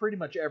destroyed pretty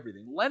much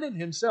everything. Lenin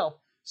himself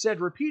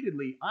said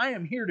repeatedly, "I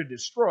am here to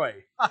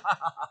destroy." I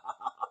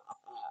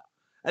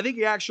think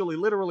he actually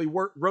literally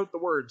wrote the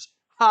words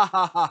 "ha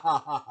ha ha ha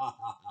ha ha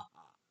ha"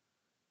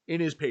 in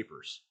his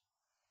papers.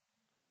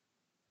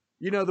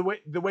 You know,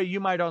 the way you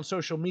might on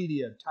social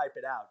media type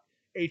it out.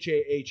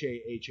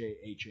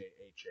 H-A-H-A-H-A-H-A-H-A.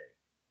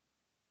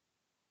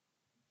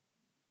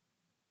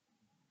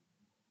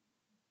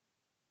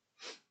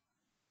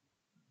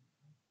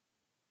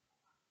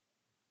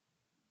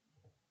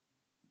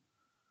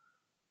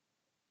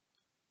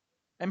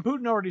 And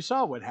Putin already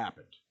saw what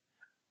happened.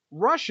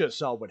 Russia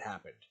saw what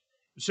happened.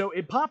 So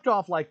it popped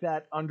off like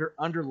that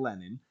under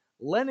Lenin.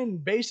 Lenin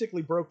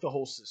basically broke the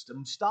whole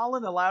system.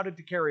 Stalin allowed it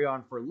to carry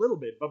on for a little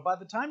bit, but by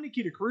the time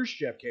Nikita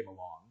Khrushchev came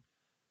along,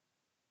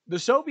 the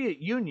Soviet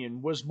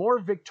Union was more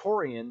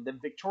Victorian than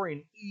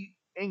Victorian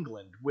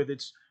England with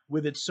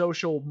its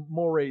social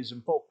mores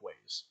and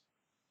folkways.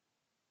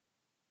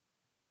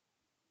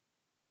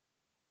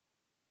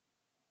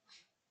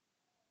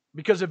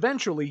 Because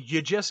eventually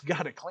you just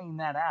got to clean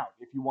that out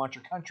if you want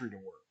your country to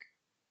work.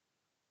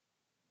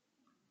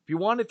 If you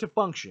want it to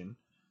function,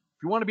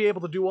 if you want to be able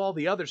to do all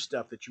the other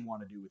stuff that you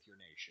want to do with your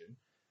nation,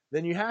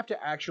 then you have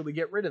to actually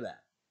get rid of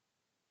that.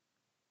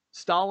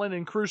 Stalin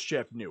and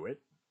Khrushchev knew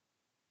it.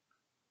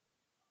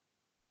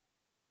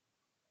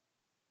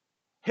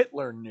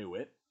 Hitler knew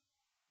it.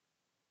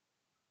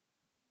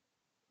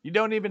 You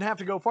don't even have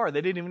to go far.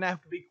 They didn't even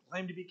have to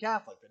claim to be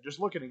Catholic. They're just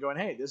looking and going,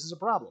 hey, this is a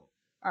problem.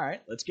 All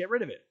right, let's get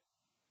rid of it.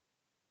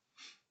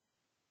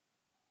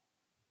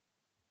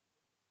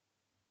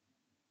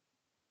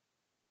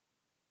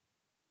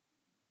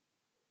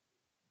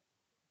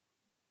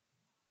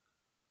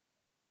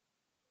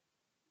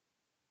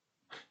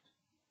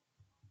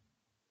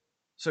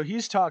 So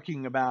he's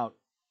talking about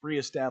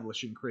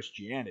reestablishing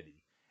Christianity.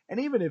 And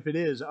even if it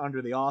is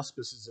under the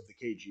auspices of the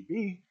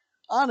KGB,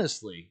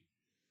 honestly,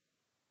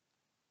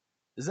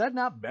 is that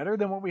not better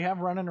than what we have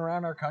running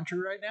around our country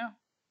right now?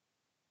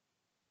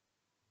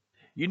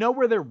 You know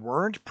where there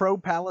weren't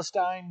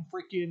pro-Palestine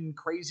freaking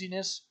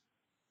craziness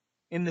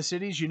in the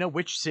cities? You know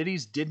which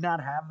cities did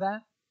not have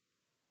that?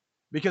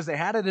 Because they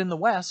had it in the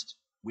West.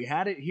 We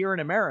had it here in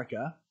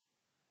America.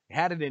 We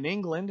had it in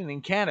England and in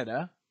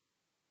Canada.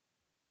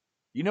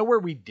 You know where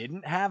we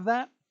didn't have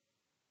that?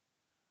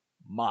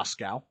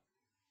 Moscow.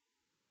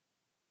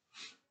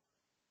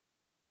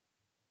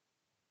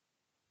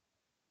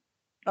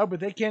 Oh, but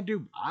they can't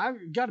do...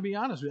 I've got to be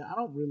honest with you. I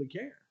don't really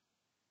care.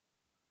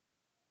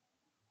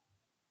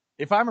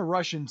 If I'm a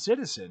Russian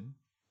citizen,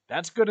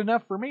 that's good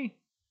enough for me.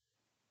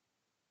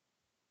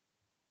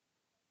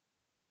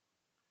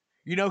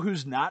 You know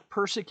who's not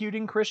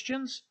persecuting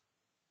Christians?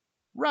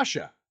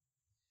 Russia.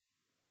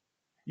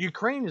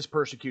 Ukraine is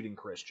persecuting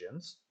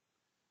Christians.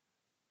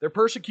 They're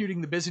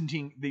persecuting the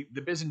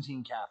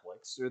Byzantine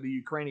Catholics, or the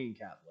Ukrainian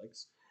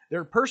Catholics.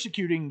 They're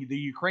persecuting the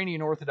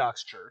Ukrainian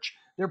Orthodox Church.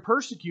 They're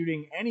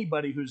persecuting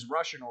anybody who's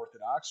Russian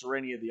Orthodox or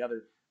any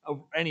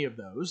of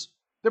those.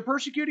 They're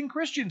persecuting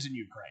Christians in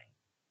Ukraine.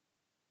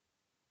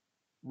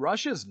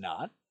 Russia's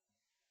not.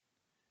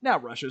 Now,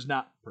 Russia's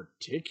not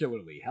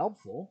particularly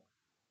helpful,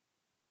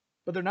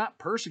 but they're not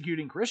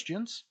persecuting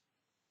Christians.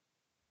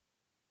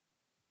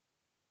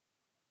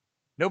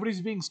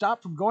 Nobody's being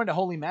stopped from going to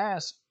Holy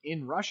Mass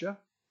in Russia.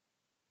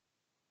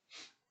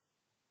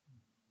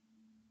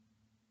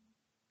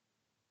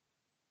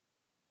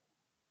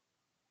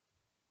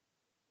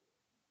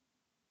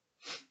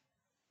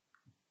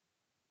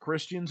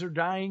 Christians are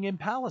dying in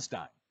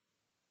Palestine.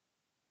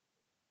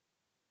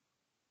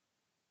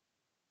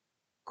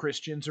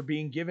 Christians are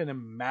being given a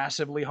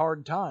massively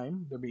hard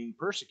time. They're being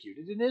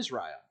persecuted in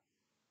Israel.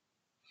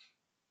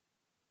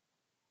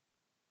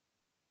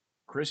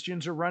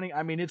 Christians are running,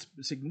 it's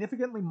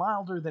significantly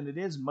milder than it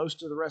is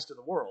most of the rest of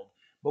the world,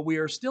 but we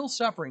are still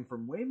suffering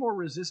from way more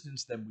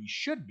resistance than we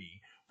should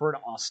be for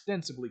an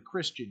ostensibly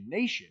Christian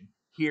nation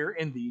here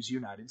in these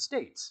United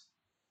States.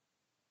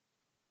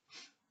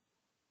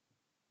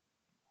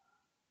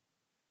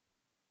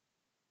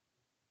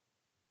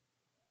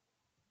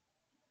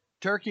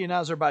 Turkey and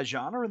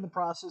Azerbaijan are in the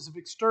process of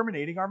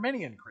exterminating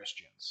Armenian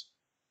Christians.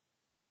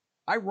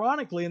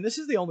 Ironically, and this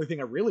is the only thing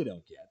I really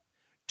don't get,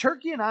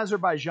 Turkey and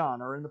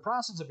Azerbaijan are in the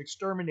process of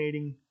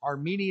exterminating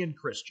Armenian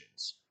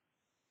Christians.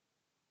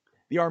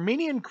 The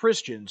Armenian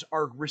Christians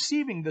are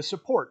receiving the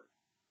support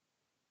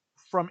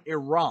from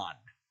Iran.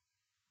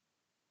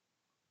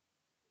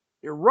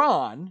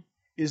 Iran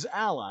is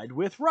allied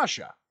with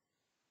Russia.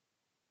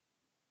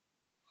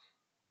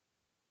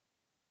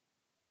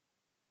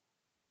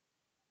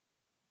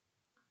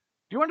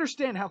 Do you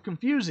understand how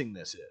confusing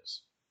this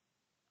is?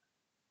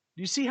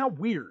 Do you see how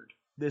weird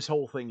this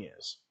whole thing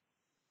is?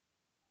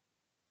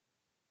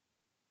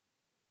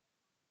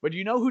 But do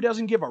you know who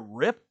doesn't give a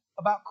rip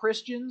about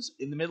Christians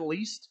in the Middle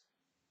East?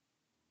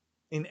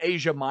 In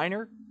Asia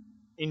Minor?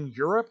 In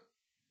Europe?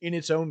 In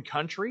its own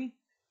country?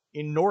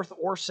 In North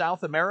or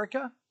South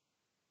America?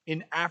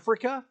 In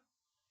Africa?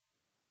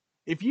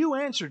 If you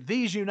answered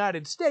these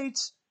United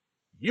States,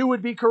 you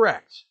would be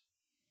correct.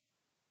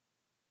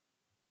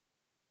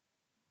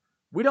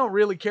 We don't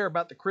really care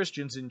about the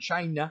Christians in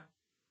China.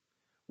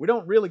 We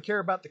don't really care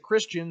about the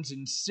Christians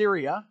in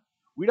Syria.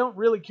 We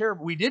didn't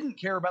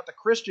care about the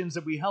Christians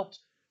that we helped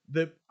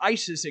the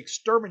ISIS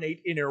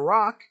exterminate in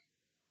Iraq.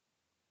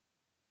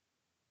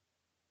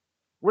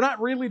 We're not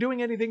really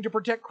doing anything to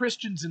protect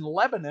Christians in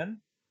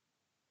Lebanon.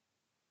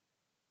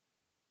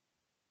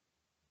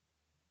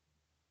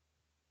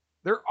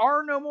 There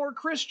are no more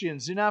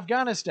Christians in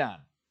Afghanistan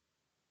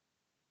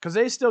because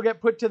you still get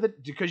put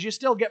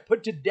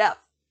to death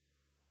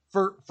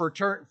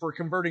for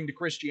converting to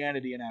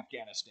Christianity in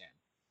Afghanistan.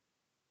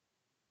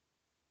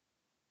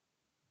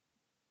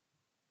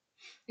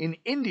 In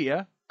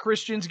India,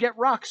 Christians get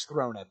rocks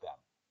thrown at them.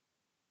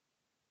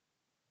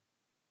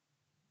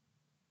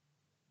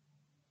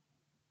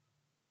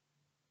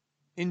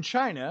 In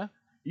China,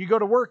 you go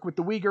to work with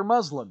the Uyghur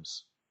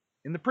Muslims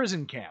in the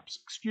prison camps,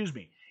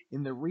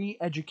 in the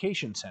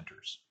re-education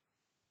centers.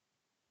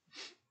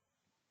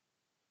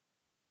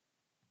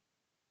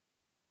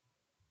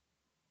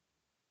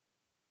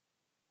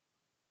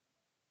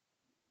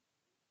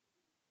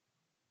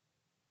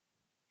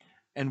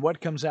 And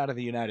what comes out of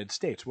the United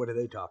States? What do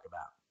they talk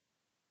about?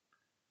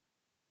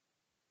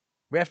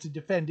 We have to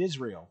defend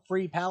Israel,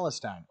 free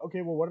Palestine.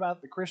 Okay, well, what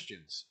about the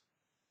Christians?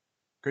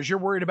 Because you're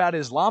worried about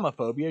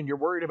Islamophobia and you're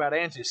worried about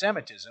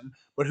anti-Semitism,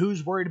 but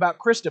who's worried about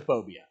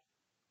Christophobia?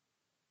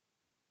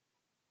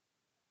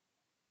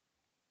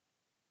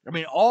 I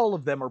mean, all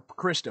of them are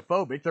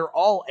Christophobic. They're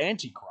all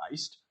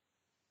antichrist.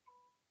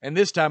 And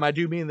this time I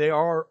do mean they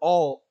are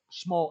all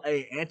small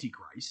a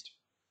antichrist.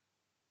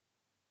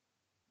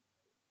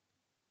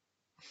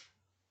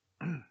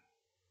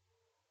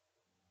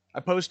 I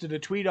posted a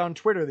tweet on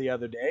Twitter the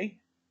other day.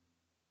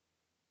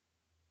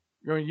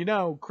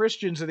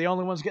 Christians are the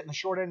only ones getting the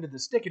short end of the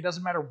stick. It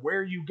doesn't matter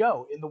where you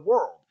go in the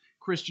world.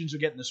 Christians are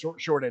getting the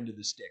short end of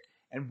the stick.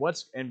 And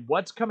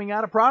what's coming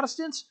out of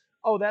Protestants?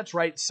 Oh, that's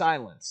right,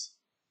 silence.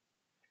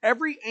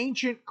 Every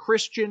ancient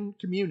Christian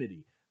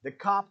community, the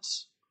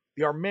Copts,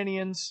 the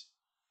Armenians,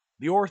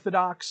 the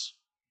Orthodox,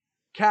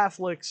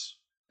 Catholics,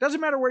 doesn't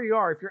matter where you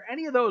are, if you're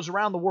any of those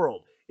around the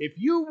world, if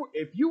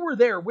you were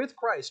there with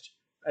Christ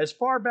as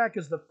far back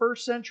as the 1st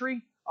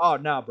century, oh,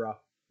 nah, bro.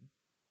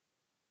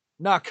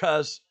 Nah,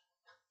 cuz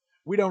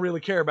we don't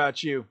really care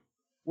about you.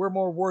 We're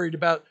more worried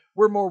about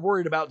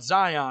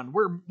Zion.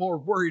 We're more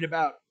worried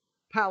about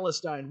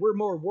Palestine. We're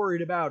more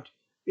worried about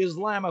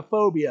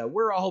Islamophobia.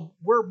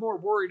 We're more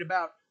worried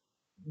about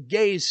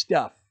gay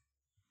stuff.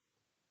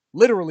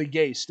 Literally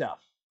gay stuff.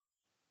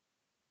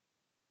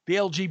 The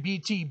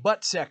LGBT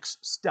butt sex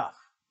stuff.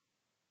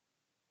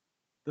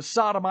 The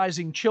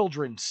sodomizing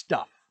children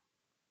stuff.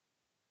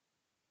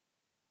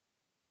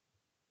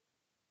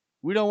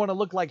 We don't want to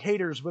look like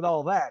haters with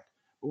all that,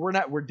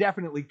 but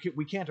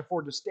we can't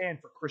afford to stand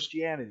for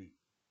Christianity.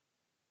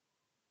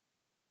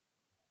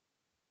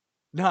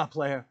 Nah,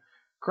 player.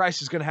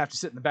 Christ is going to have to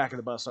sit in the back of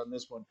the bus on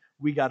this one.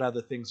 We got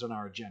other things on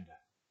our agenda.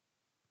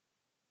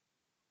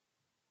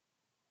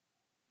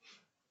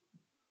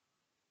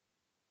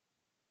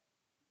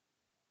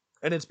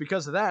 And it's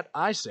because of that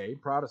I say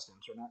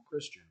Protestants are not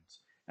Christians.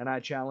 And I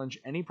challenge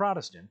any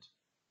Protestant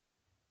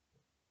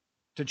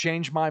to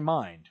change my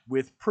mind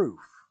with proof,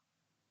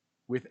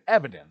 with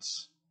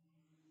evidence,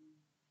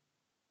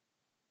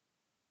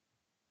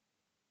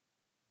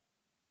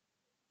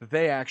 that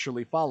they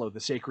actually follow the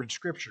sacred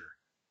scripture.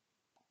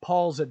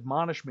 Paul's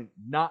admonishment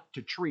not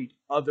to treat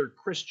other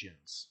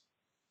Christians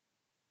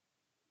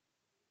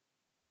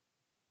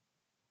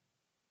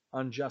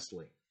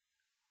unjustly.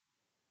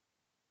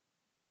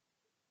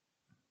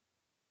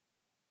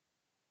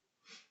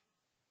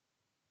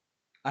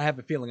 I have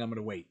a feeling I'm going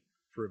to wait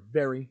for a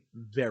very,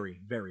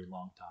 very, very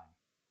long time.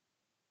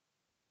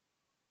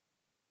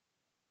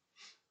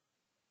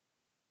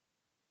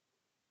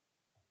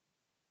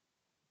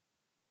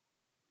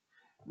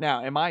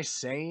 Now, am I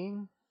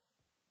saying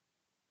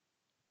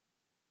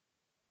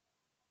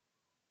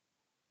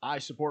I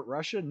support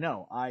Russia?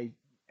 No, I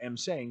am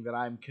saying that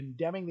I'm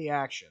condemning the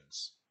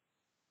actions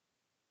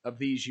of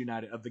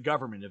the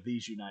government of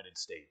these United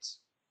States.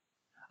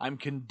 I'm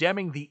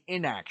condemning the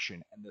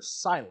inaction and the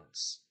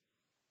silence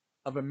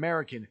of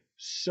American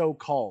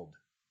so-called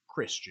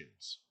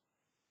Christians.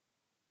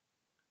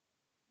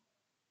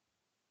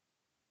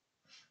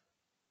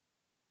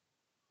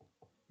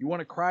 You want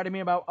to cry to me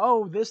about,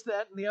 oh, this,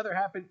 that, and the other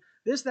happened,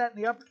 this, that,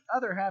 and the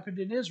other happened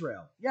in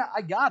Israel. Yeah,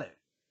 I got it.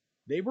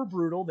 They were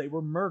brutal. They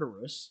were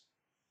murderous.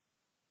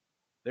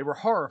 They were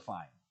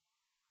horrifying.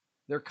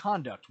 Their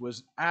conduct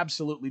was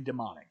absolutely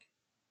demonic.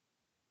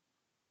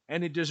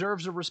 And it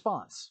deserves a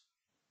response.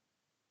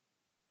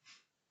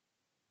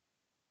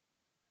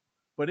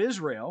 But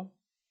Israel,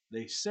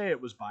 they say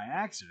it was by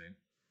accident,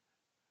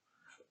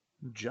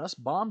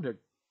 just bombed a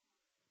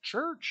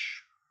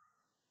church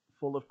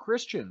full of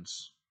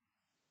Christians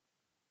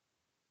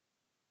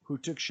who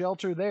took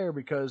shelter there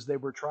because they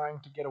were trying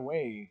to get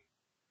away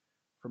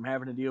from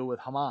having to deal with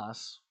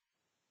Hamas.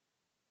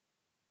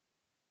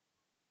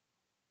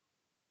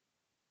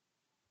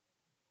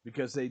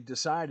 Because they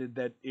decided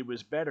that it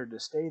was better to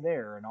stay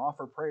there and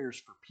offer prayers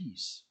for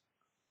peace.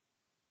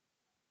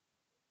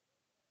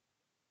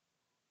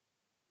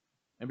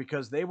 And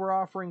because they were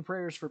offering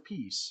prayers for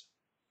peace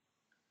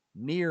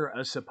near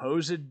a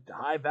supposed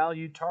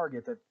high-value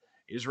target that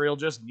Israel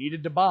just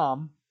needed to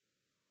bomb,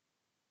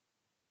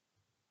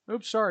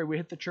 oops, sorry, we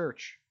hit the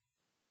church.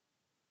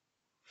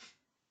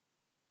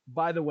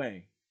 By the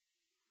way,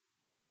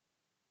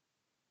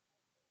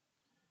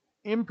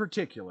 in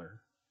particular,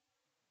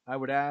 I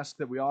would ask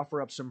that we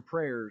offer up some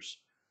prayers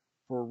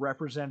for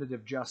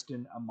Representative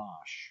Justin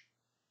Amash.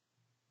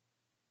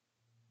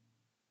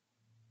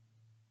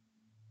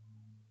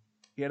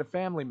 He had a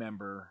family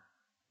member,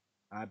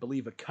 I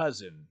believe a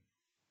cousin,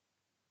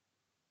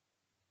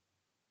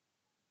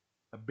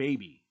 a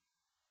baby,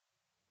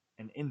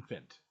 an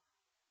infant,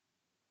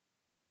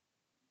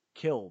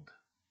 killed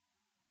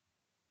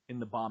in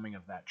the bombing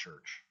of that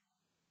church.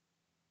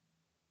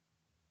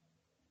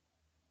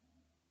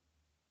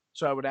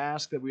 So I would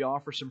ask that we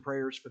offer some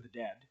prayers for the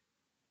dead.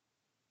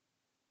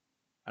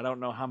 I don't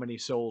know how many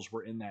souls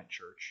were in that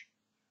church.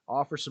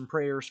 Offer some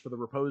prayers for the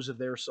repose of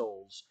their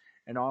souls,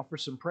 and offer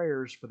some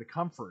prayers for the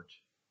comfort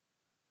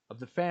of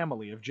the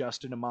family of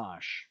Justin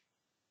Amash,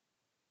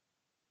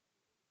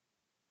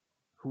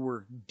 who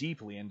were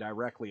deeply and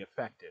directly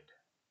affected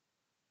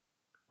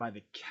by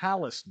the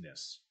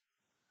callousness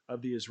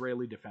of the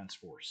Israeli Defense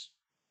Force.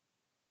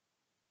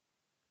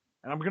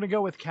 And I'm going to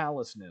go with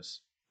callousness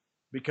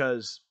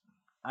because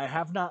I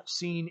have not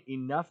seen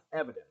enough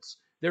evidence.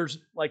 There's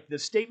like the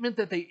statement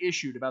that they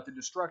issued about the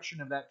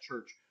destruction of that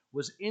church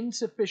was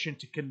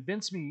insufficient to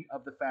convince me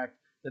of the fact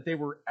that they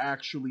were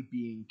actually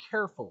being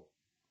careful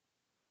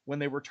when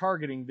they were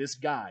targeting this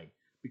guy,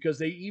 because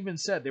they even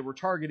said they were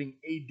targeting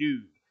a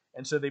dude,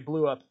 and so they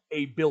blew up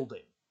a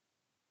building.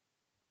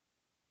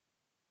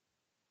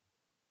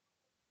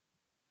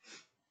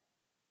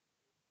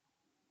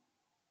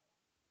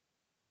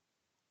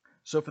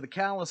 So for the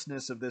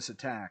callousness of this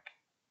attack,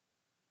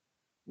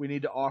 we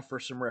need to offer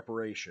some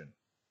reparation.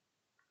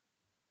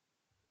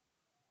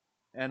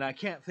 And I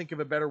can't think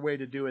of a better way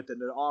to do it than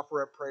to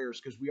offer up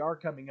prayers, because we are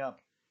coming up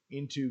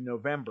into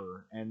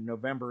November, and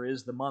November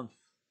is the month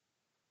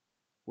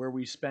where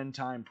we spend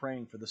time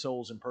praying for the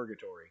souls in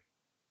purgatory.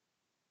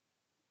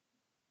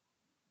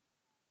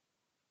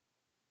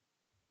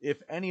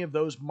 If any of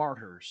those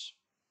martyrs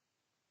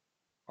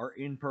are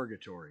in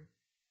purgatory,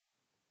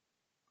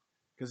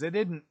 because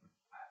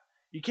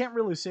you can't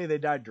really say they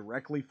died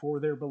directly for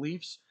their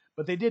beliefs,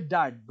 but they did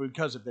die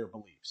because of their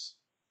beliefs.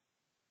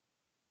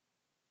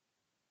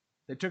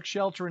 They took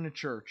shelter in a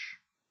church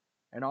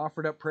and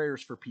offered up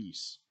prayers for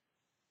peace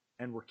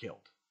and were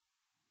killed.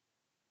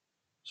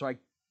 So I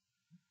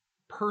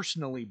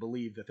personally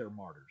believe that they're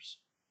martyrs.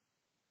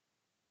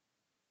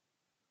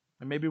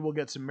 And maybe we'll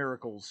get some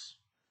miracles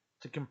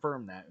to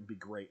confirm that. It'd be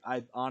great.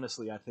 I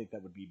think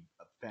that would be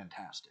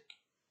fantastic.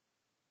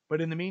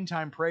 But in the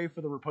meantime, pray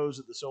for the repose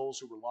of the souls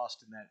who were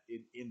lost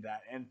in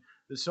that, and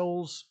the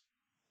souls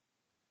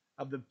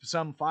of the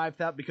some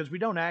 5,000, because we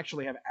don't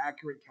actually have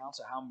accurate counts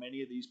of how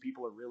many of these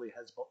people are really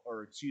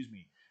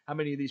how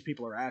many of these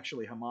people are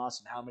actually Hamas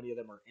and how many of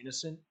them are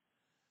innocent.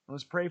 And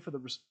let's pray for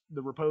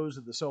the repose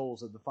of the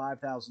souls of the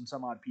 5,000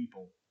 some odd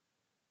people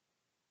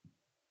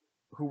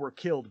who were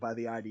killed by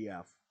the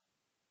IDF.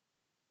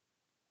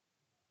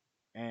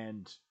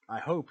 And I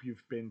hope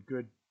you've been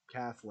good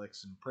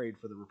Catholics and prayed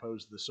for the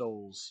repose of the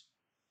souls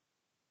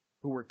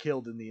who were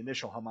killed in the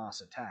initial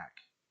Hamas attack.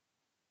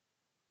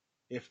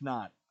 If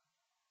not,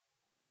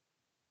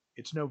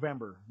 it's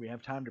November. We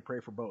have time to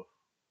pray for both.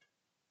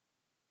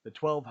 The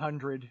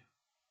 1,200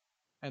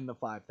 and the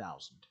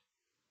 5,000.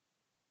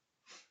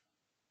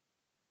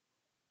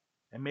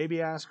 And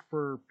maybe ask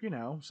for,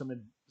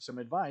 some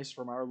advice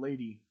from Our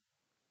Lady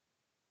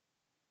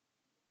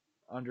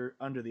under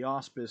the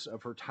auspice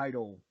of her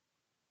title,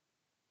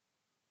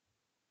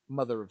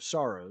 Mother of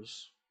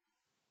Sorrows,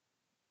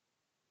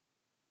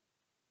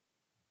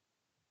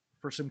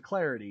 for some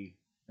clarity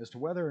as to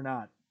whether or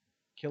not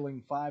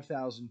killing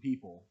 5,000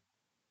 people,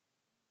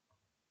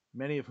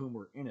 many of whom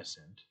were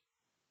innocent,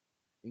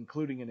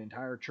 including an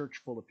entire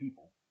church full of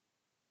people,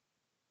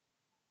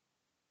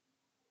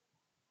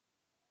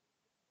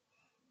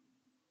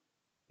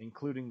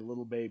 including the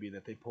little baby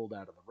that they pulled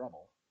out of the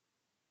rubble.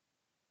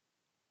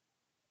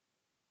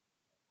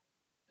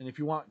 And if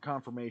you want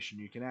confirmation,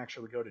 you can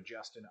actually go to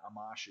Justin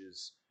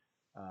Amash's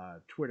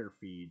Twitter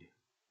feed.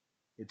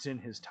 It's in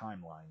his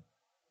timeline.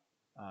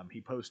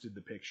 He posted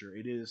the picture.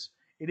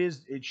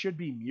 It should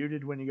be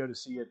muted when you go to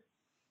see it,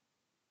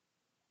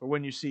 but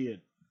when you see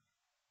it,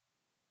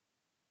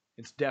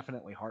 it's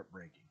definitely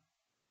heartbreaking.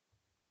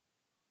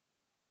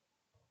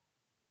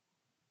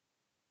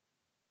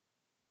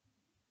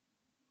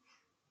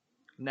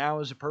 Now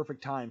is a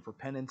perfect time for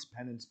penance,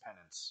 penance,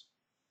 penance.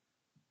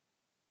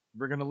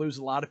 We're going to lose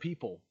a lot of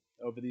people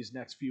over these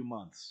next few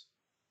months.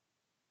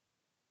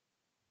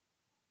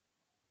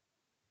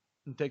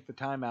 And take the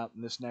time out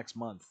in this next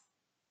month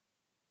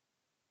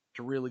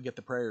to really get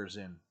the prayers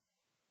in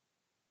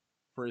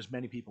for as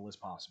many people as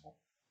possible.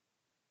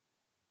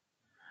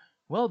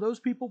 Well, those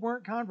people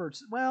weren't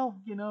converts. Well,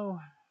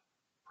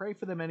 pray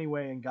for them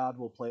anyway, and God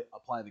will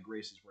apply the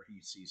graces where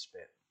He sees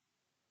fit.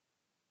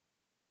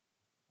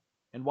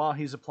 And while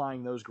He's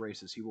applying those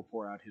graces, He will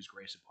pour out His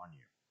grace upon you.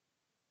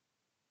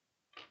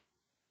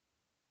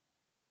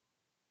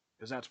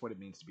 Because that's what it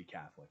means to be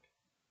Catholic.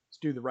 Let's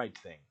do the right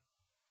thing.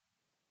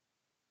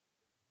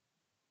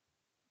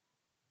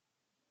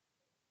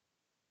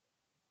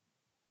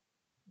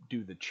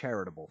 Do the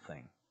charitable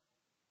thing.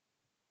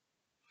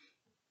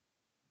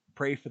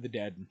 Pray for the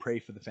dead and pray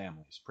for the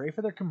families. Pray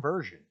for their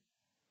conversion.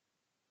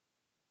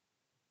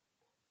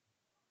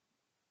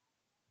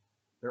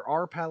 There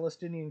are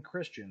Palestinian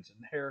Christians,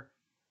 and they're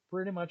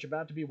pretty much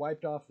about to be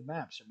wiped off the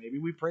map. So maybe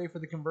we pray for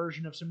the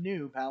conversion of some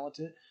new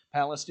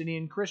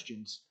Palestinian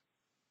Christians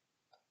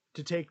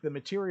to take the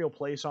material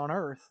place on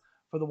earth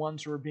for the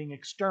ones who are being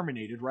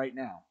exterminated right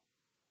now.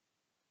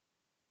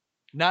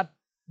 Not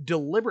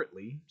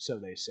deliberately, so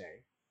they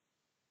say,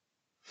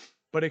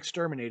 but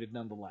exterminated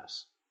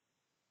nonetheless.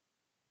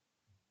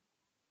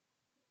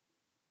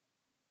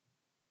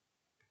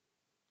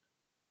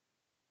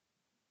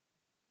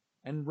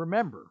 And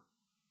remember,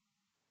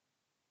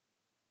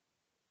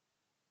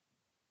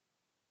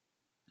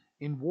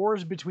 in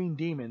wars between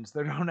demons,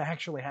 there don't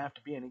actually have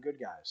to be any good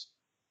guys.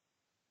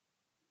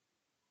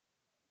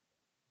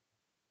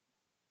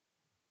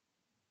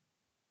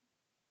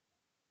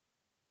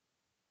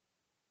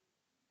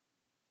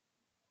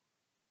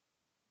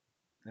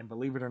 And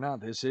believe it or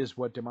not, this is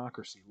what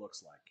democracy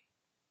looks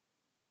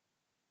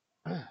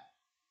like.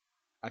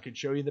 I could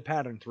show you the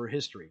pattern through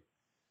history.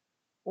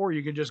 Or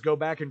you can just go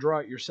back and draw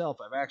it yourself.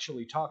 I've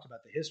actually talked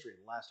about the history of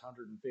the last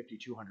 150,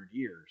 200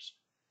 years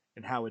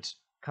and how it's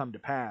come to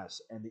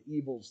pass and the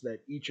evils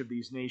that each of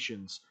these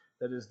nations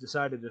that has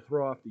decided to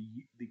throw off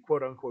the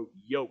quote-unquote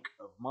yoke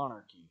of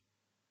monarchy,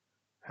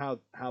 how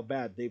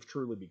bad they've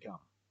truly become.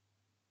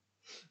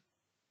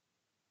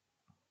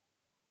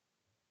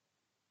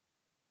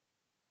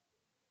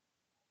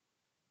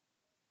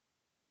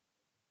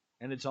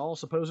 And it's all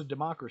supposed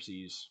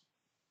democracies.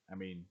 I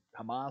mean,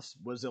 Hamas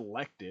was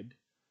elected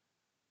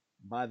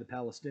by the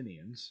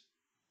Palestinians.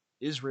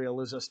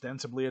 Israel is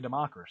ostensibly a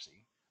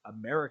democracy.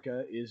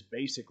 America is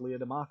basically a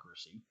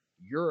democracy.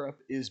 Europe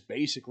is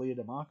basically a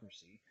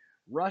democracy.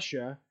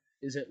 Russia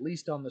is at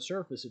least on the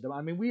surface a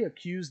democracy. I mean, we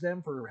accuse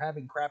them for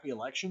having crappy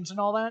elections and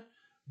all that,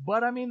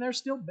 but I mean, they're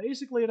still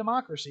basically a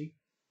democracy.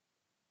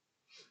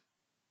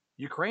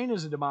 Ukraine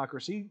is a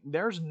democracy.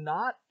 There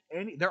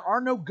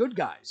are no good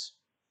guys.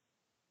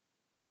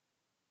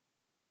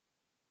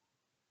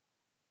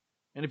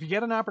 And if you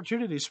get an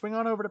opportunity, swing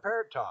on over to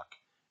Parrot Talk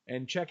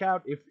and check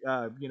out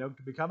to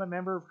become a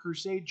member of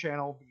Crusade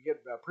Channel, you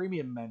get a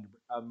premium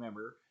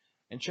member,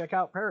 and check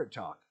out Parrot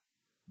Talk.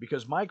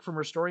 Because Mike from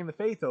Restoring the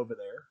Faith over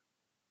there,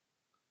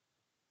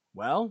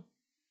 well,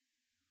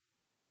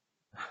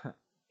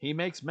 he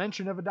makes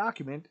mention of a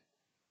document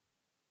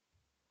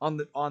on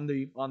the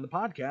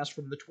podcast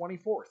from the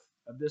 24th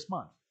of this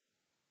month.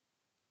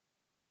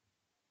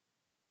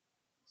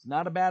 It's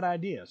not a bad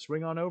idea.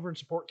 Swing on over and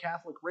support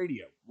Catholic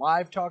radio,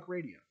 live talk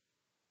radio.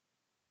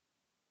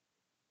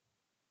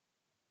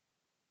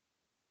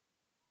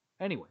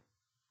 Anyway.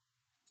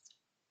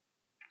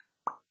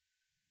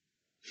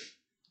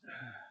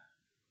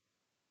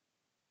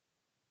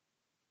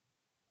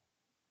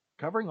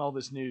 Covering all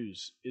this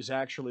news is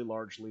actually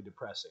largely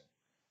depressing.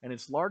 And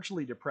it's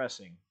largely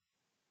depressing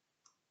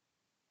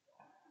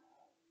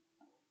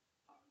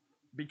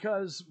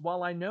because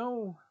while I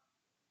know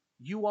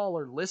you all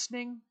are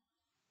listening,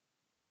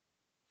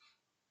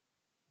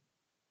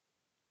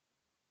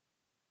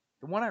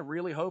 the one I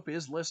really hope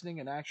is listening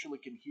and actually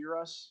can hear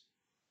us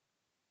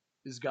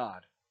is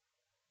God.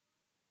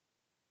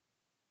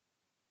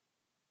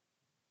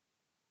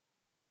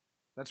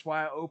 That's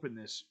why I open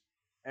this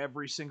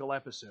every single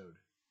episode.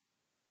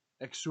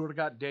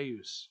 Exurgat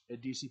Deus,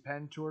 et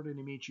dissipentur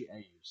inimici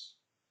eius.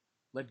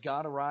 Let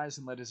God arise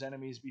and let his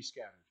enemies be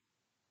scattered.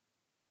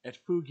 Et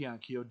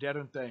fugiant qui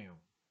oderunt Deum.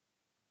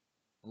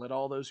 And let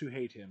all those who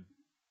hate him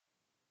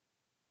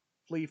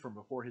flee from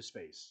before his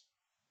face.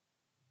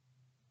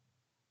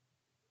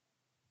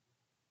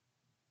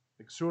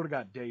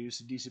 Exurgat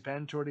Deus, et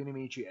dissipentur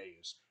inimici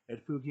eius.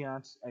 Et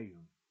fugiant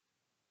eum.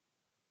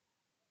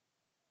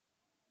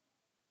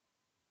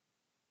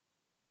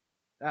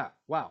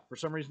 Wow. For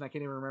some reason, I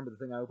can't even remember the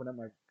thing I opened up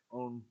my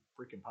own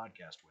freaking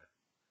podcast with.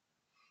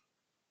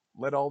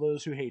 Let all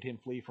those who hate him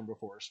flee from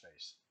before his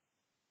face.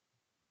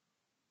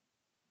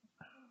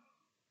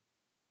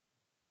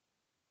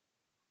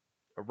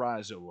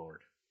 Arise, O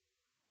Lord.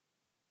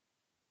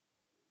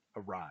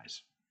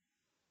 Arise.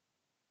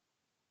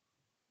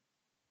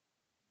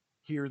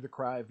 Hear the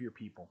cry of your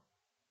people.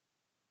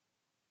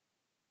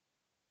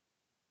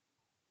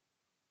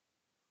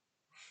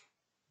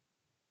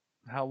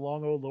 How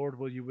long, O Lord,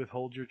 will you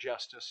withhold your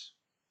justice?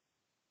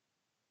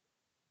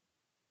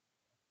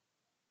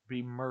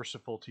 Be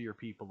merciful to your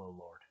people, O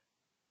Lord.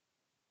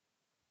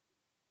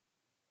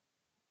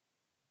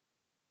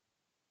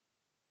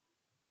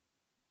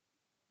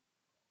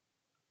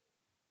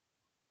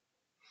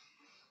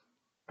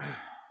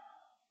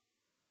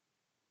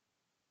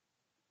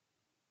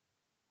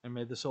 And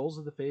may the souls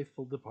of the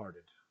faithful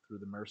departed, through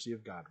the mercy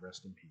of God,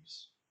 rest in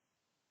peace.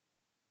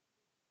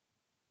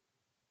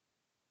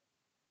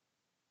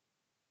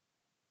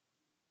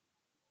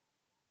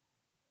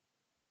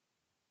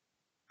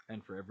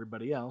 And for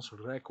everybody else,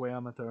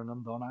 Requiem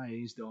aeternam dona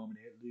eis Domine,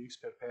 lux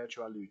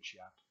perpetua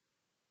luciat,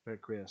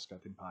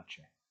 perquiescat in pace.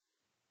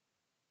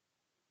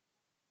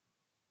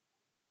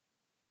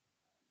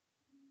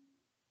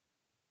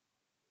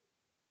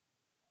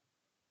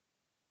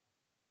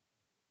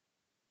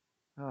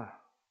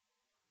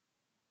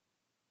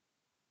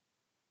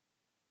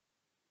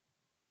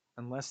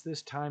 Unless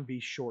this time be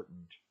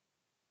shortened,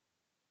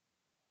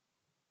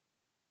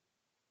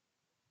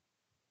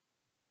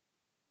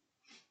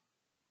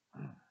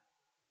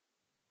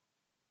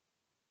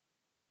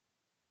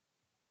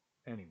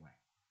 anyway,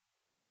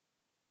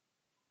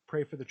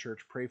 pray for the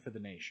church, pray for the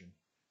nation,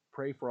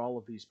 pray for all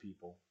of these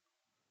people.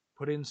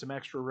 Put in some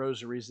extra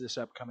rosaries this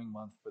upcoming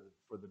month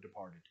for the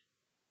departed.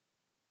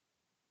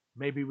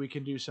 Maybe we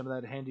can do some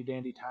of that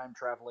handy-dandy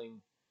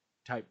time-traveling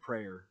type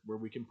prayer where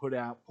we can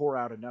pour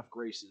out enough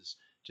graces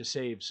to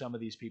save some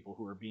of these people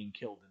who are being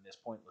killed in this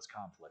pointless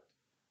conflict,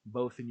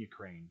 both in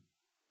Ukraine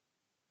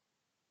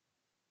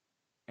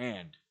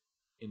and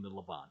in the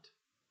Levant.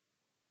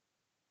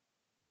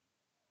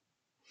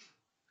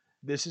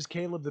 This is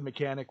Caleb the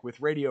Mechanic with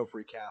Radio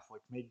Free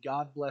Catholic. May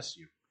God bless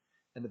you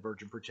and the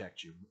Virgin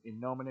protect you. In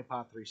nomine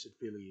Patris et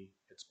Filii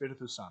et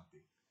Spiritus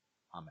Sancti.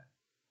 Amen.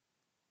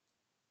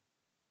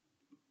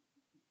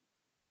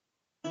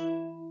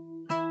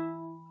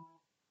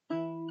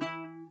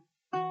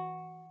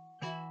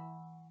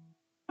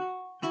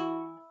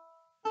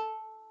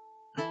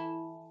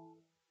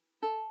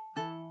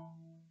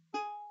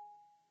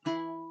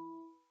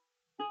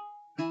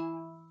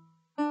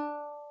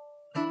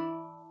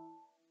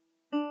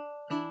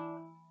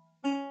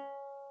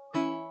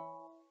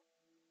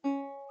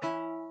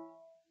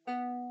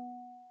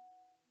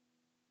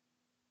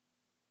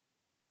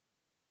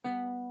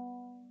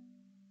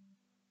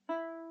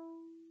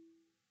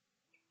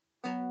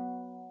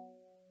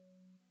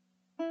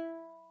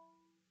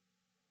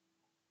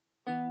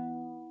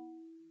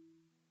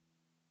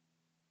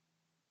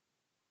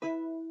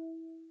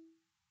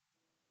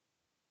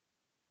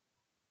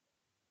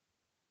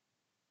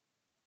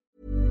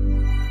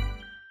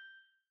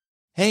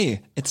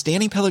 Hey, it's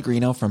Danny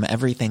Pellegrino from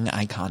Everything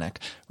Iconic.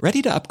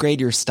 Ready to upgrade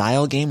your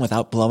style game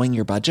without blowing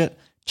your budget?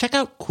 Check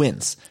out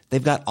Quince.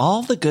 They've got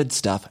all the good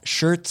stuff,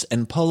 shirts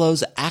and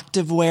polos,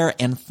 activewear,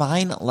 and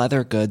fine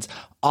leather goods,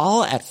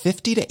 all at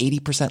 50 to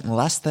 80%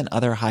 less than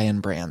other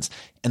high-end brands.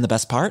 And the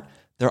best part?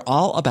 They're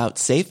all about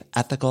safe,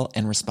 ethical,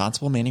 and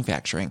responsible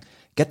manufacturing.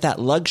 Get that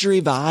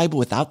luxury vibe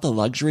without the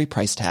luxury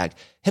price tag.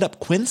 Hit up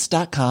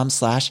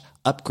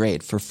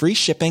quince.com/upgrade for free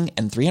shipping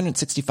and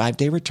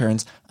 365-day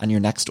returns on your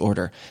next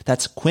order.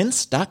 That's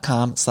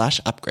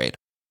quince.com/upgrade.